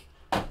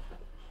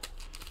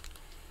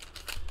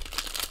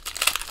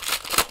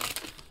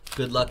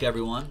 Good luck,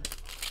 everyone.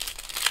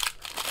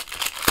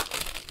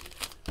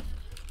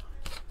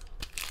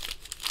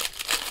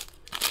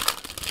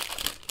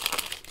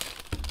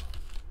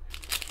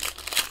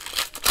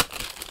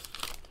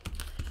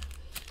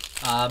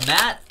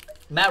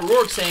 Matt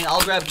Rourke saying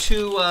I'll grab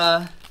two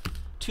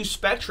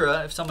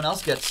Spectra if someone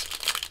else gets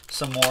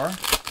some more.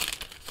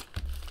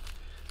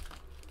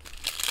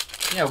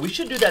 Yeah, we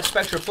should do that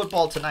Spectra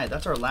football tonight.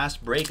 That's our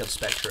last break of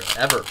Spectra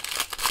ever.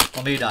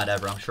 Well, maybe not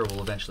ever. I'm sure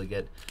we'll eventually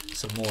get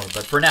some more.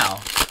 But for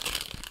now,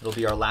 it'll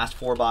be our last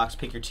 4-box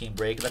pick your team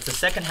break. That's the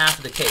second half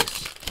of the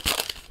case.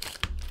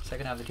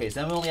 Second half of the case.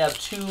 Then we only have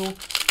two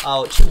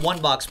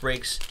 1-box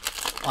breaks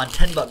on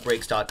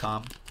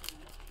 10buckbreaks.com.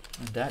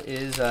 And that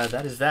is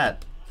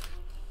that.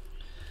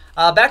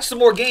 Back to some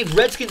more games.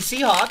 Redskins,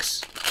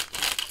 Seahawks.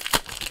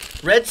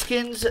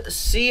 Redskins,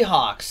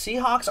 Seahawks.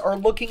 Seahawks are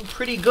looking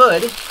pretty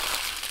good. I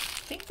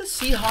think the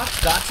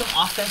Seahawks got some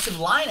offensive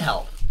line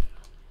help.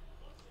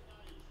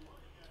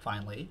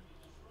 Finally.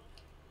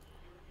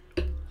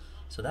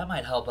 So that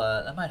might help.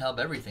 That might help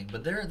everything.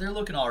 But they're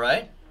looking all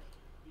right.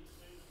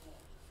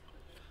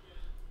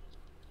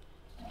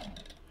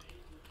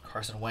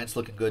 Carson Wentz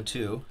looking good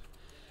too.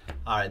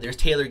 All right, there's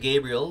Taylor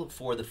Gabriel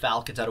for the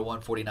Falcons out of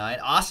 149.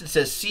 Austin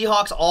says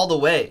Seahawks all the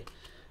way.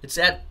 It's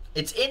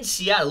in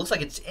Seattle. It looks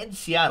like it's in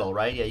Seattle,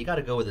 right? Yeah, you got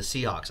to go with the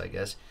Seahawks, I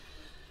guess.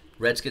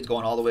 Redskins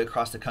going all the way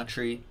across the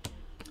country.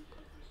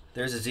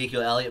 There's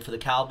Ezekiel Elliott for the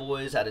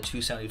Cowboys out of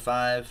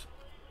 275.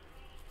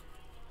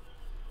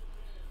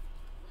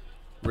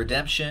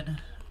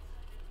 Redemption.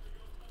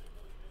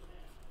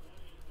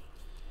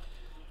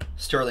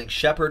 Sterling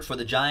Shepard for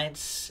the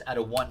Giants out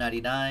of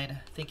 199.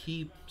 I think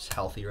he's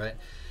healthy, right?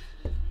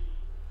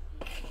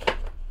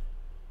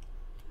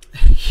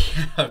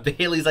 Yeah,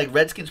 Bailey's like,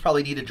 Redskins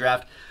probably need to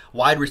draft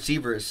wide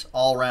receivers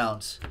all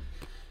rounds.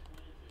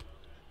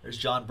 There's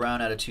John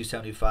Brown out of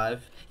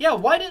 275. Yeah,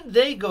 why didn't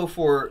they go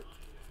for,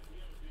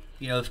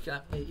 you know,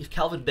 if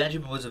Calvin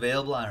Benjamin was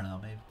available, I don't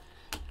know, maybe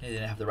they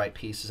didn't have the right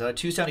pieces. Out of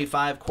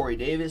 275, Corey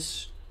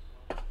Davis.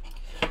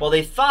 Well,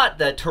 they thought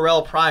that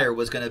Terrell Pryor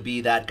was going to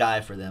be that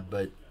guy for them,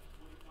 but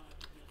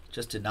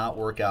just did not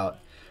work out.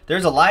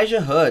 There's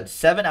Elijah Hood,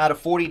 7 out of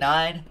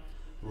 49.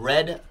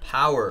 Red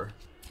Power.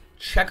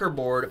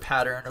 Checkerboard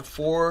pattern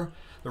for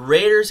the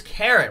Raiders.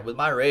 Karen with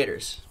my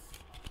Raiders.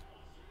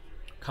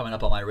 Coming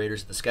up on my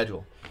Raiders in the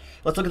schedule.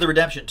 Let's look at the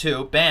redemption,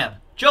 too. Bam.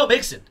 Joe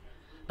Mixon.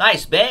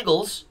 Nice.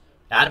 Bengals.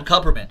 Adam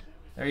Kupperman.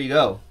 There you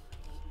go.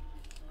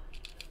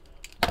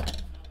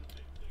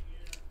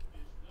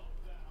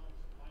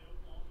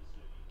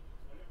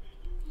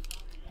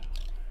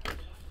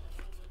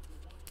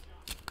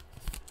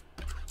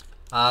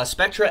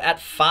 Spectra at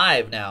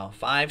 5 now.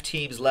 5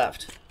 teams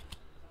left.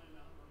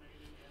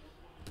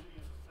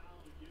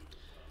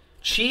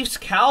 Chiefs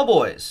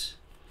Cowboys.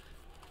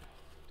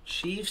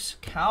 Chiefs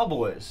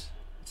Cowboys.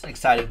 It's an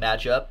exciting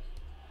matchup.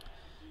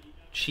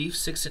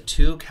 Chiefs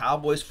 6-2.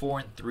 Cowboys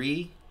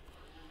 4-3.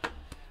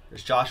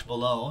 There's Josh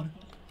Malone.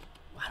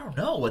 I don't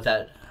know what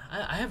that.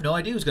 I have no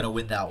idea who's going to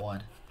win that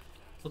one.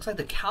 Looks like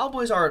the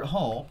Cowboys are at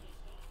home.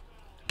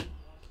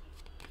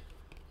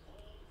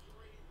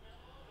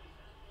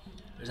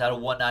 There's out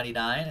of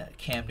 199,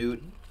 Cam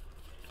Newton.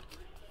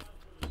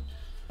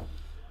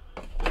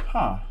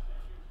 Huh.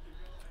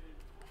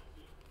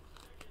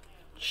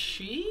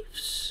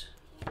 Chiefs?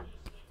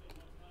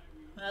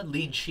 I'd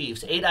lean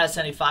Chiefs. 8 out of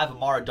 75,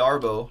 Amara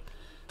Darboh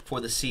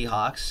for the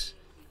Seahawks.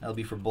 That'll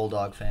be for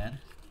Bulldog fan.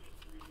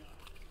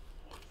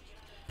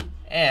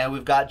 And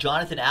we've got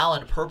Jonathan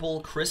Allen,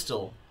 Purple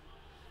Crystal,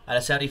 out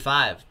of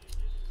 75.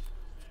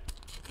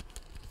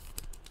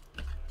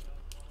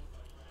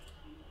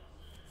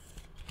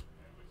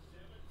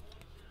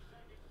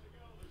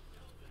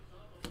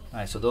 All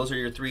right, so those are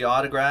your 3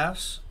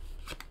 autographs.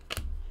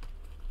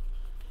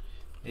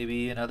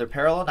 Maybe another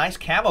parallel. Nice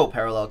camo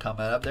parallel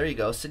coming up. There you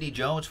go. Sidney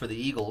Jones for the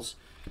Eagles.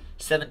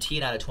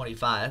 17 out of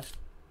 25.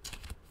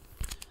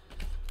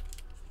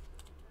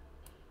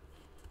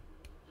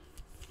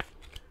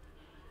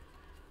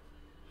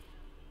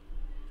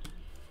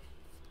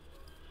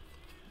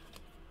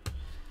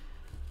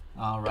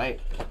 All right.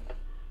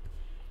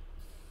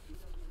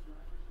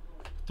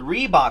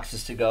 3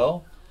 boxes to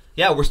go.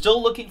 Yeah, we're still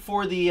looking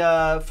for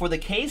the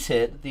case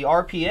hit, the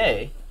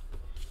RPA.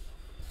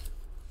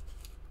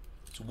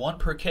 It's 1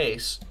 per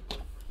case.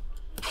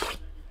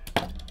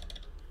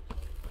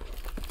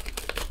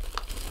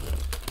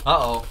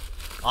 Uh-oh.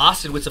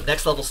 Austin with some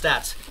next level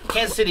stats.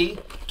 Kansas City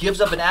gives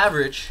up an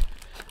average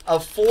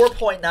of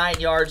 4.9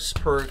 yards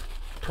per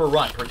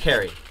run, per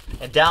carry.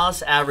 And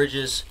Dallas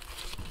averages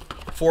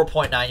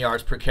 4.9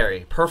 yards per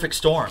carry. Perfect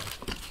storm.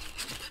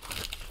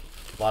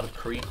 A lot of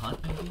Kareem Hunt,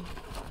 maybe?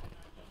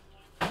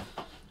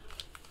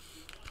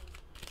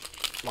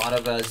 A lot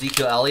of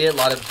Ezekiel Elliott, a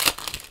lot of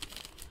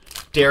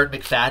Darren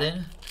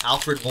McFadden,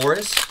 Alfred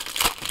Morris.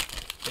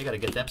 They got to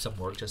get them some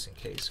work just in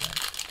case. Right?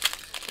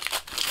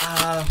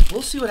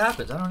 We'll see what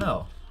happens. I don't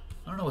know.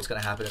 I don't know what's going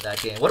to happen in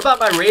that game. What about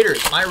my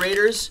Raiders? My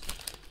Raiders,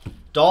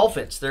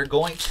 Dolphins. They're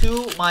going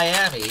to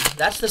Miami.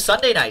 That's the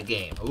Sunday night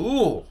game.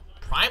 Ooh,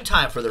 prime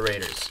time for the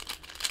Raiders.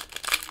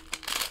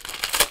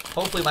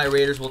 Hopefully my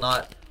Raiders will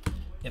not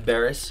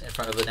embarrass in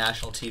front of a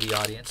national TV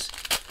audience.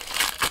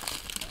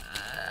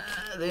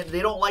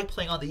 They don't like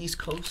playing on the East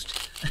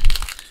Coast.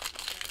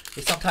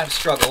 They sometimes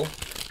struggle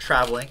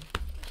traveling.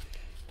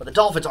 But the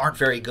Dolphins aren't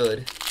very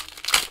good.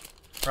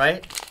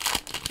 Right?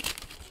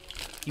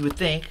 You would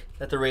think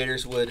that the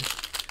Raiders would.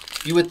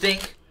 You would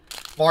think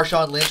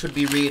Marshawn Lynch would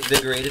be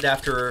reinvigorated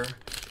after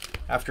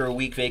a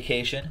week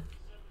vacation.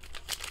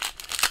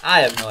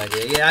 I have no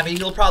idea. Yeah, I mean,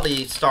 he'll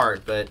probably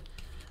start, but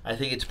I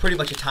think it's pretty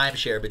much a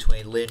timeshare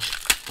between Lynch,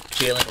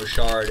 Jalen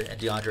Richard,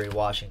 and DeAndre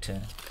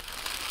Washington.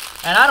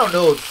 And I don't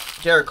know if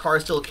Derek Carr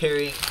is still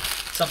carrying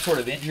some sort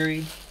of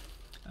injury.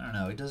 I don't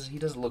know. He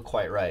doesn't look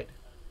quite right.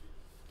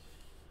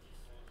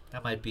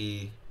 That might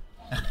be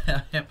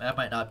that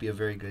might not be a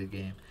very good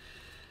game.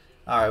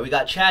 All right, we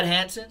got Chad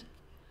Hansen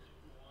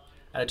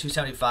out of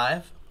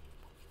 275.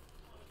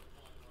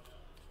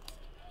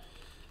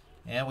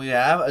 And we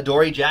have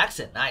Adoree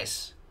Jackson.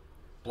 Nice.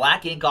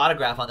 Black ink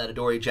autograph on that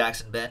Adoree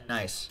Jackson, Ben.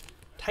 Nice.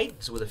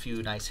 Titans with a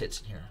few nice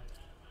hits in here.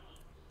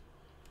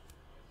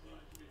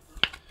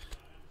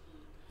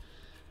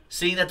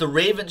 Seeing that the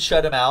Ravens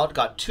shut him out,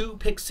 got 2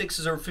 pick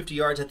sixes over 50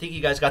 yards. I think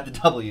you guys got the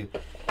W.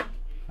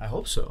 I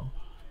hope so.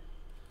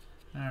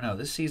 I don't know.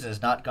 This season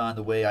has not gone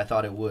the way I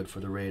thought it would for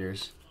the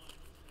Raiders.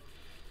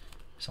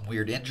 Some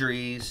weird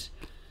injuries.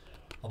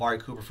 Amari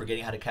Cooper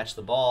forgetting how to catch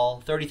the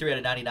ball. 33 out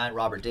of 99,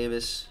 Robert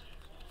Davis.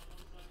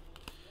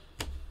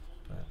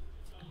 But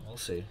we'll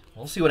see.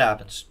 We'll see what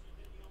happens.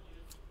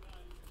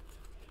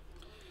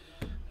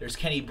 There's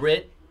Kenny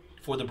Britt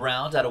for the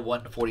Browns out of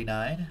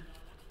 149.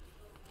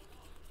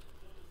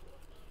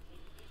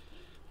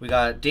 We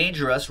got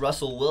Dangerous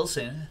Russell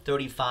Wilson,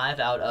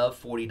 35 out of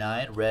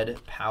 49.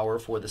 Red Power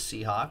for the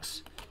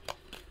Seahawks.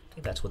 I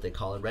think that's what they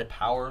call it. Red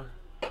Power.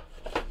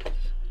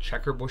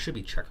 Checkerboard. Should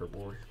be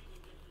checkerboard.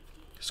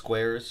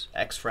 Squares.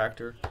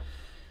 X-Fractor.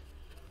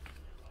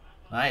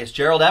 Nice.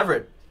 Gerald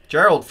Everett.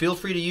 Gerald, feel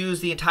free to use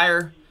the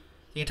entire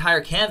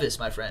canvas,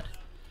 my friend.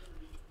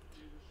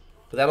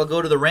 But that'll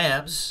go to the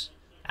Rams.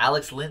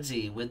 Alex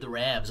Lindsey with the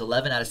Rams,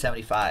 11 out of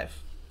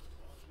 75.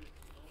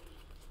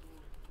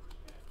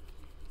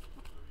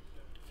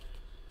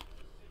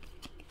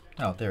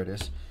 Oh, there it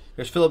is.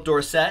 There's Philip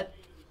Dorsett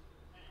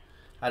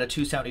out of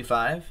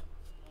 275.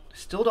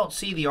 Still don't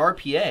see the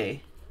RPA.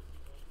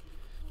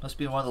 Must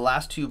be in one of the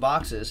last two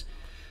boxes.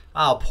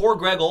 Oh, poor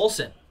Greg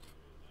Olson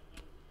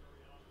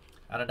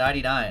out of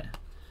 99.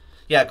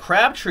 Yeah,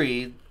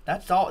 Crabtree.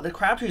 That's all. The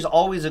Crabtree is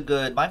always a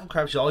good. Michael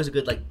Crabtree is always a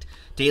good like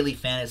daily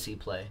fantasy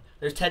play.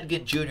 There's Ted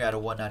Ginn Jr. out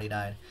of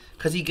 199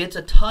 because he gets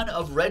a ton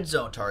of red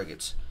zone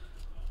targets,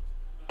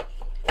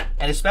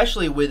 and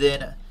especially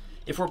within,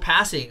 if we're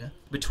passing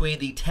between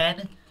the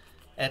 10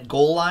 and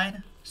goal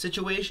line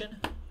situation.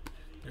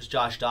 There's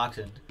Josh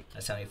Doctson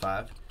at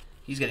 75.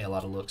 He's getting a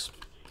lot of looks.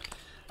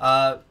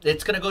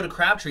 It's going to go to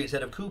Crabtree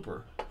instead of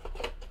Cooper.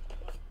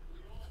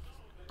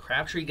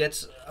 Crabtree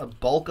gets a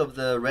bulk of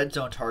the red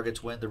zone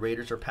targets when the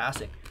Raiders are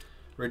passing.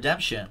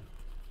 Redemption.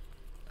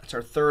 That's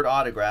our third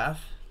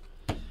autograph.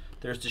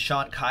 There's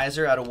Deshaun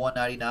Kaiser out of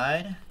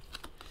 199.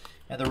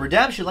 And the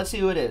redemption, let's see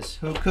who it is.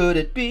 Who could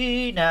it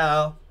be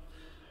now?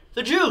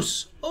 The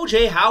Juice.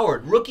 O.J.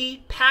 Howard.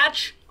 Rookie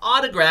patch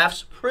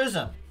autographs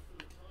Prizm.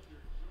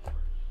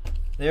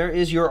 There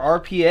is your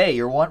RPA,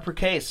 your one per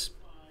case.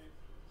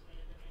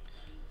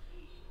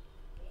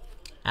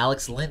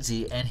 Alex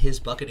Lindsey and his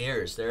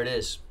Buccaneers. There it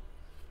is.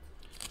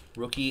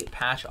 Rookie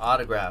patch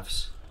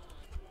autographs.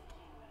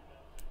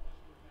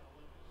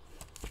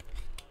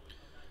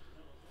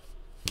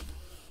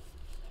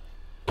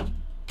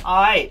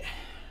 All right.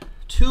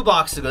 2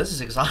 boxes to go. This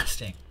is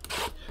exhausting.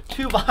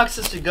 2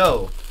 boxes to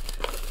go.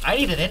 I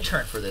need an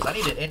intern for this. I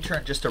need an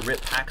intern just to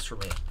rip packs for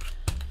me.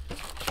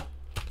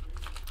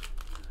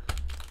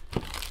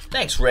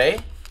 Thanks, Ray.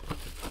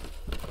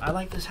 I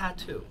like this hat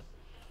too.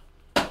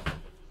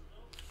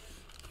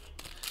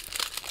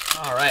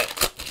 All right.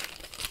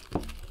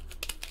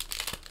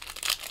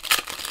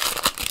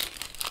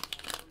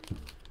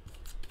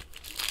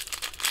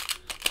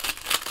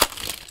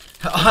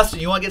 Austin,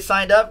 you want to get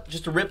signed up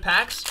just to rip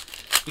packs?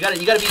 You gotta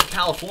be in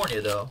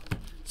California though,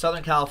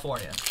 Southern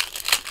California.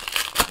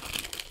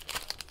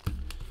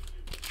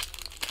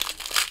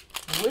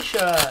 I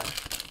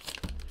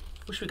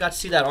wish we got to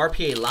see that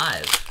RPA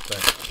live,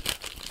 but.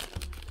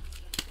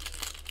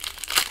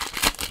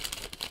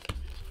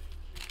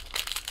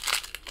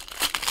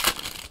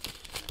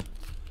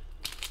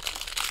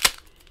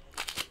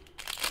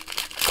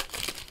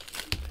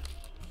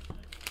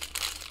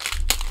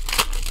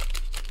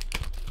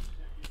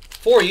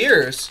 Four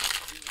years?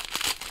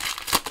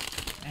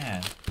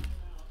 Man,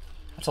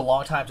 that's a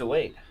long time to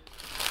wait,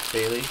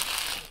 Bailey.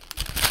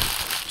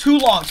 Too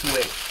long to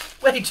wait.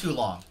 Way too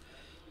long.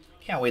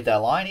 Can't wait that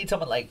long. I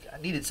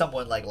needed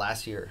someone like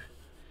last year.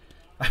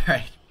 All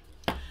right.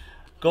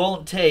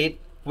 Golden Tate.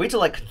 Wait till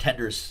like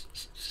Contenders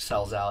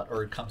sells out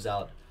or it comes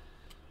out.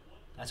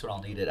 That's what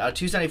I'll need it. Out of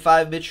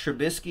 275, Mitch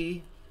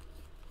Trubisky.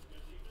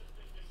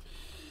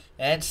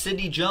 And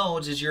Sidney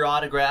Jones is your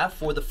autograph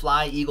for the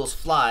Fly Eagles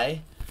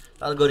Fly.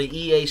 That'll go to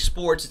EA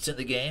Sports. It's in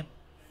the game.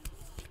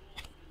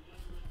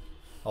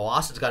 Oh,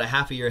 Austin's got a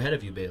half a year ahead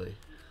of you, Bailey.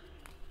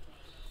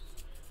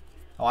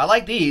 Oh, I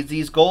like these.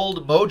 These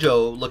gold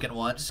mojo looking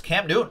ones.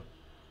 Cam Newton.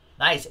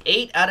 Nice.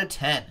 8 out of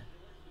 10.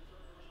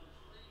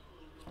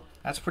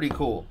 That's pretty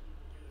cool.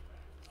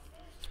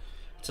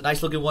 It's a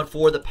nice looking one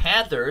for the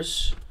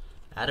Panthers.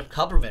 Adam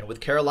Kupperman with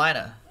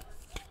Carolina.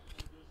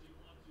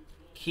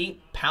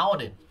 Keep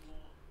pounding.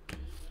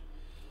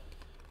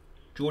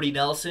 Jordy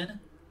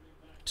Nelson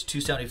to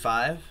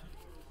 275.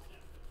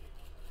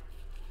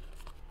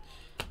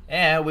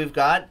 And we've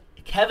got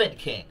Kevin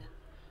King.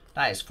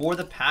 Nice. For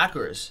the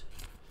Packers.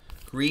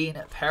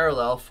 Green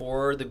parallel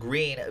for the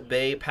Green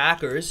Bay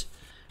Packers.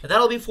 And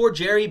that'll be for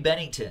Jerry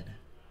Bennington.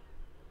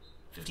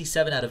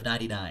 57 out of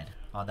 99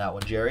 on that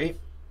one, Jerry.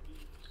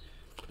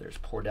 There's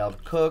poor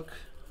Dalvin Cook.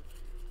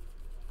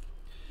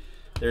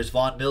 There's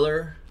Von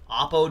Miller.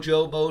 Oppo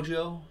Joe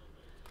Mojo.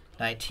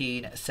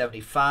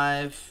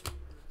 1975.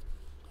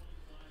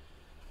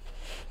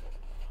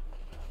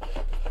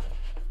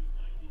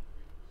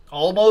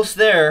 Almost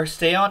there.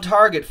 Stay on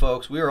target,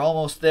 folks. We are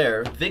almost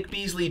there. Vic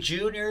Beasley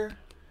Jr.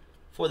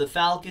 for the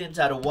Falcons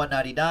out of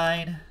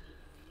 199.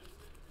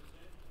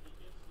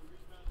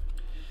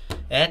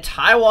 And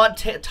Taiwan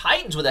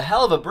Titans with a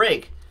hell of a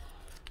break.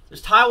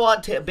 There's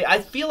Taiwan.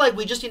 I feel like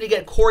we just need to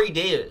get Corey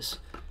Davis.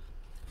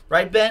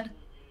 Right, Ben?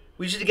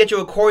 We just need to get you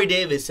a Corey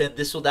Davis, and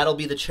that'll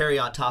be the cherry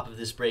on top of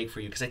this break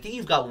for you. Because I think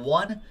you've got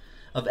one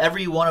of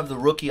every one of the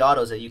rookie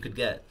autos that you could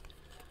get.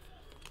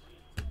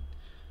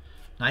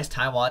 Nice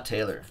Taiwan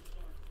Taylor.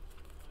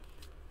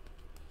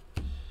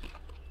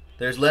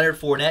 There's Leonard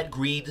Fournette,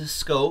 green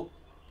scope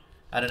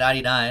out of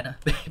 99.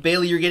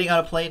 Bailey, you're getting on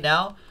a plane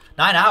now?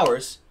 9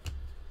 hours.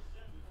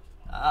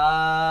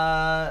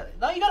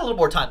 No, you got a little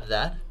more time than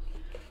that.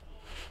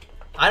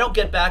 I don't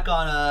get back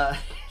on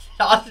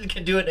Austin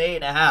can do it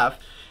in 8.5.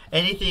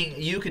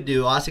 Anything you can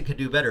do, Austin can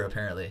do better,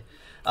 apparently.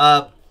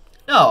 No,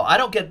 I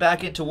don't get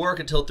back into work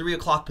until 3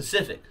 o'clock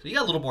Pacific. So you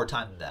got a little more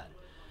time than that.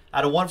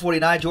 Out of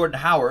 149, Jordan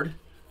Howard.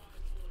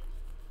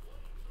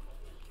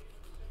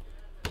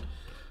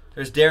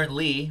 There's Darren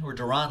Lee, or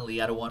Deron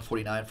Lee, out of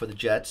 149 for the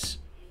Jets.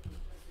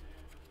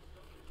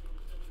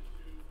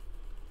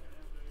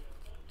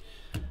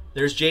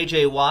 There's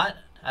J.J. Watt,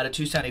 out of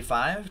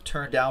 275.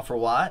 Turned down for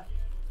Watt.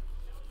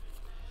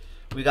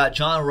 We got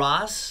John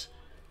Ross,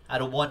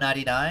 out of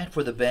 199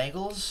 for the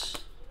Bengals.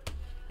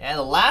 And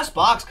the last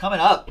box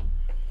coming up.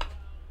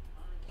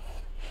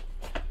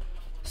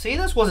 See,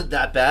 this wasn't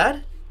that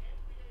bad,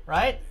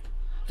 right?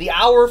 The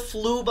hour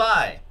flew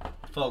by,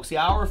 folks. The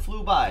hour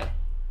flew by.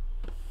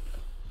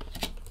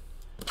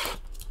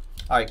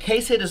 All right,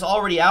 case hit is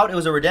already out. It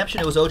was a redemption.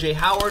 It was O.J.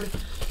 Howard.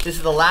 This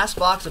is the last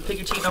box of Pick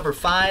Your Team number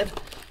 5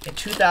 in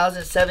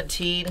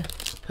 2017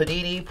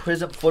 Panini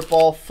Prizm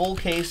Football full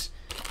case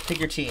Pick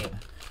Your Team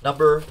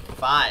number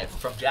 5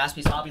 from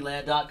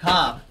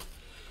JaspysHobbyland.com.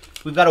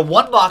 We've got a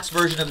one-box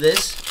version of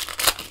this.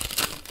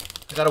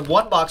 We've got a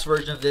one-box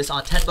version of this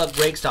on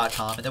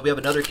 10buckbreaks.com, and then we have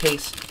another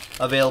case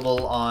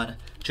available on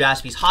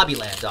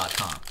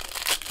JaspysHobbyland.com.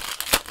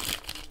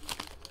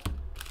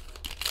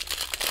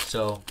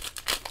 So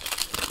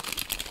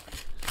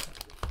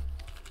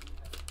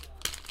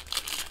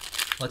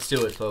let's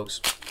do it,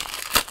 folks.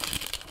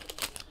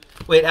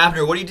 Wait,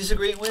 Abner, what are you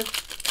disagreeing with?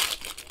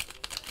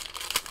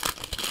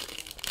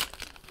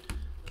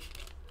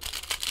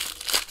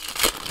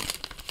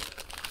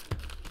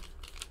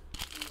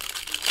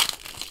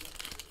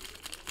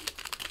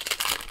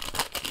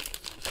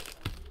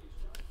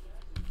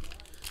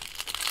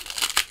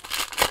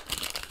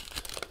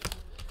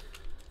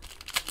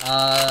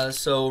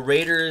 So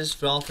Raiders,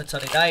 Dolphins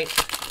Sunday night.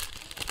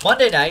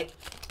 Monday night,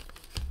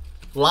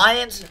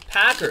 Lions,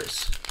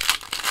 Packers.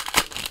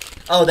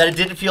 Oh, that it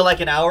didn't feel like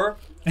an hour?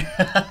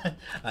 I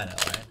know,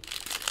 right?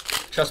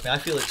 Trust me, I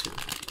feel it too.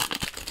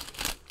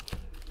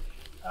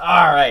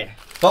 All right.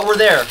 But we're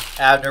there,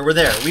 Abner. We're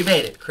there. We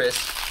made it, Chris.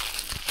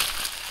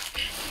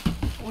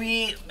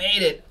 We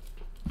made it.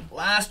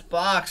 Last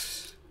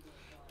box.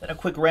 Then a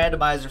quick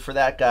randomizer for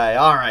that guy.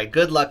 All right.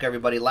 Good luck,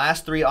 everybody.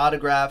 Last 3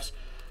 autographs.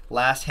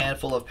 Last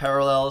handful of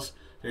parallels.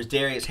 There's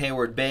Darius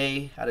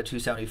Hayward-Bay out of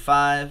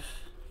 275.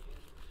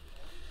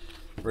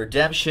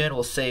 Redemption.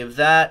 We'll save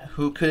that.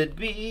 Who could it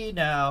be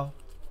now?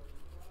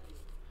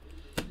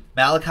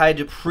 Malachi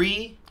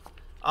Dupree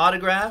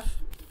autograph.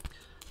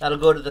 That'll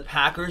go to the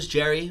Packers.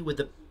 Jerry with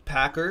the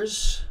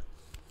Packers.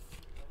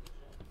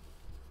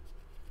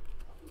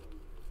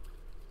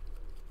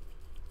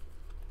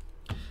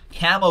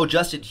 Camo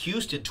Justin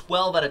Houston,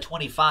 12 out of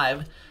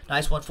 25.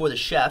 Nice one for the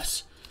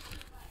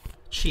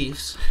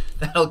Chiefs.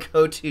 That'll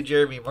go to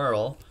Jeremy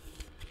Merle.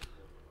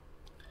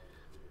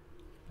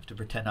 I have to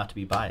pretend not to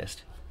be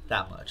biased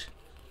that much.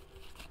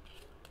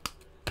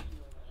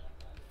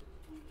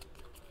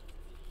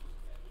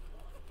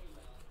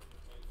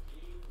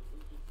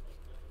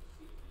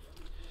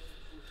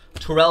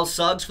 Terrell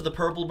Suggs for the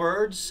Purple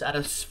Birds out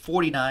of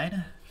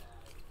 49.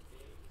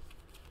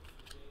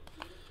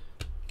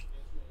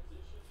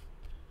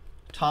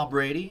 Tom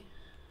Brady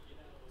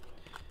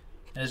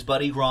and his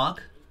buddy Gronk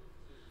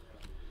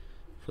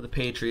for the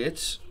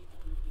Patriots.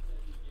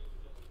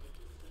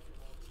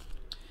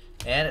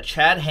 And a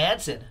Chad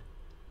Hansen.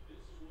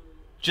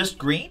 Just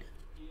green?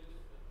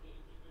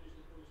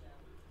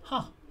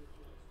 Huh.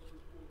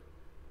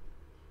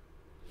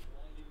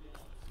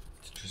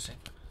 It's interesting.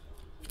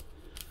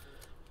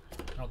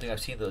 I don't think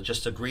I've seen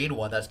just a green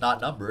one that's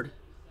not numbered.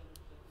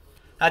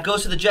 That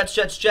goes to the Jets.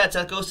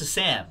 That goes to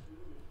Sam.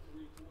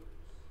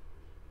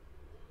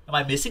 Am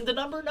I missing the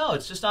number? No,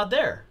 it's just not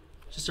there.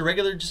 It's just a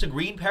regular, just a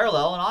green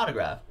parallel and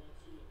autograph.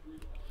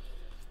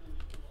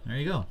 There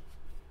you go.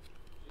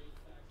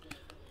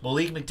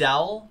 Malik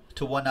McDowell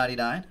to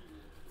 199.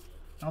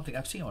 I don't think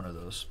I've seen one of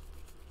those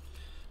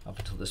up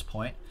until this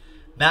point.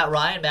 Matt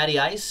Ryan, Matty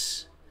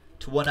Ice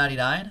to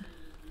 199.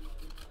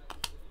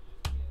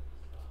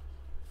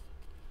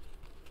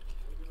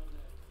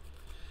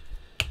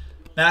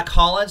 Matt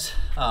Collins,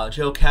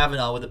 Joe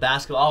Kavanaugh with the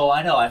basketball. Oh,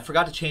 I know. I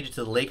forgot to change it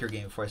to the Laker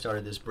game before I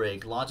started this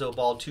break. Lonzo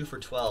Ball, 2 for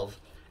 12.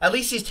 At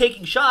least he's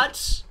taking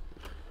shots.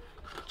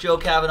 Joe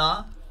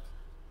Kavanaugh.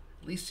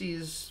 At least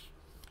he's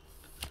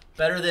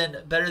better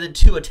than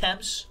 2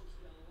 attempts.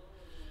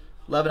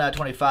 11 out of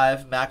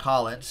 25. Matt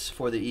Collins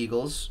for the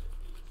Eagles.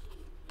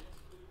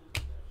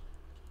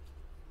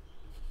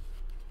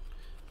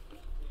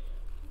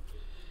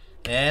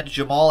 And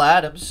Jamal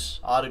Adams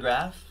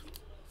autograph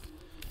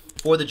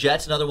for the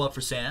Jets. Another one for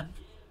Sam.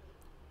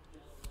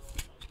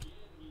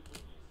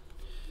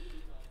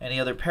 Any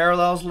other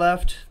parallels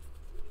left?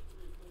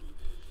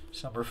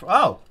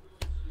 Oh,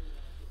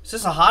 is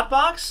this a hot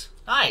box?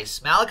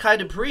 Nice. Malachi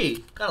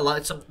Dupree.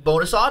 Got some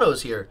bonus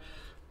autos here.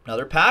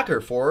 Another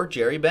Packer for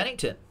Jerry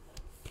Bennington.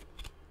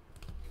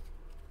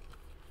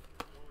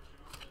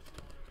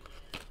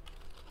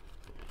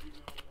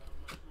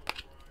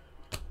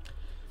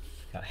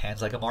 Got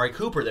hands like Amari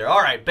Cooper there.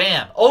 All right,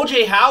 bam.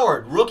 O.J.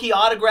 Howard, rookie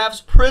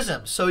autographs,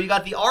 Prizm. So you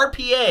got the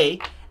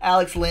RPA,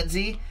 Alex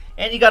Lindsey,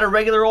 and you got a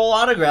regular old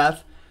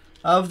autograph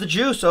of the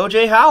Juice,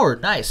 O.J.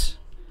 Howard. Nice.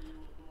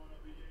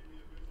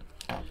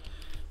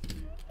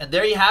 And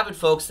there you have it,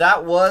 folks.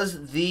 That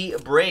was the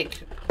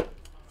break.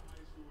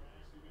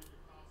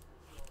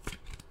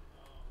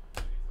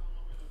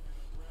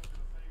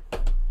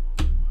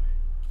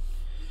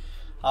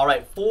 All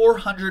right,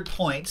 400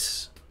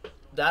 points.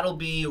 That'll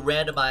be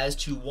randomized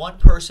to one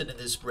person in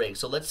this break.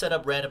 So let's set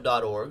up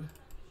random.org.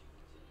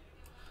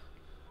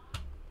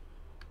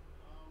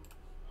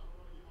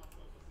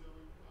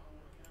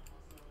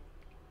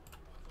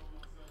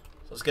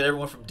 Let's get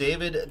everyone from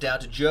David down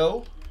to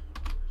Joe.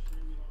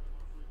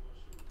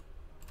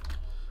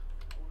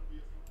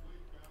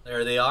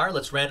 There they are.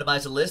 Let's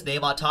randomize the list.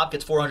 Name on top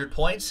gets 400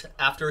 points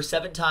after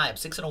 7 times.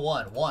 6 and a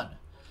 1. 1,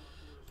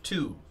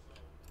 2,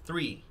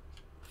 3,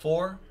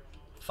 4,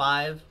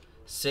 5,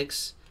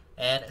 6,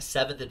 and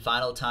 7th and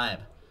final time.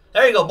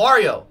 There you go,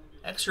 Mario.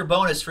 Extra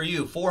bonus for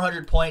you.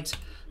 400 points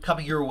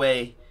coming your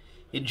way.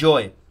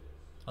 Enjoy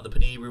on the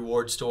Panini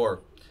Reward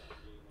Store.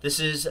 This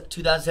is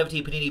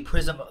 2017 Panini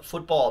Prizm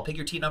Football. Pick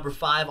your team number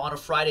 5 on a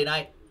Friday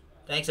night.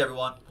 Thanks,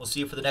 everyone. We'll see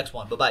you for the next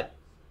one. Bye-bye.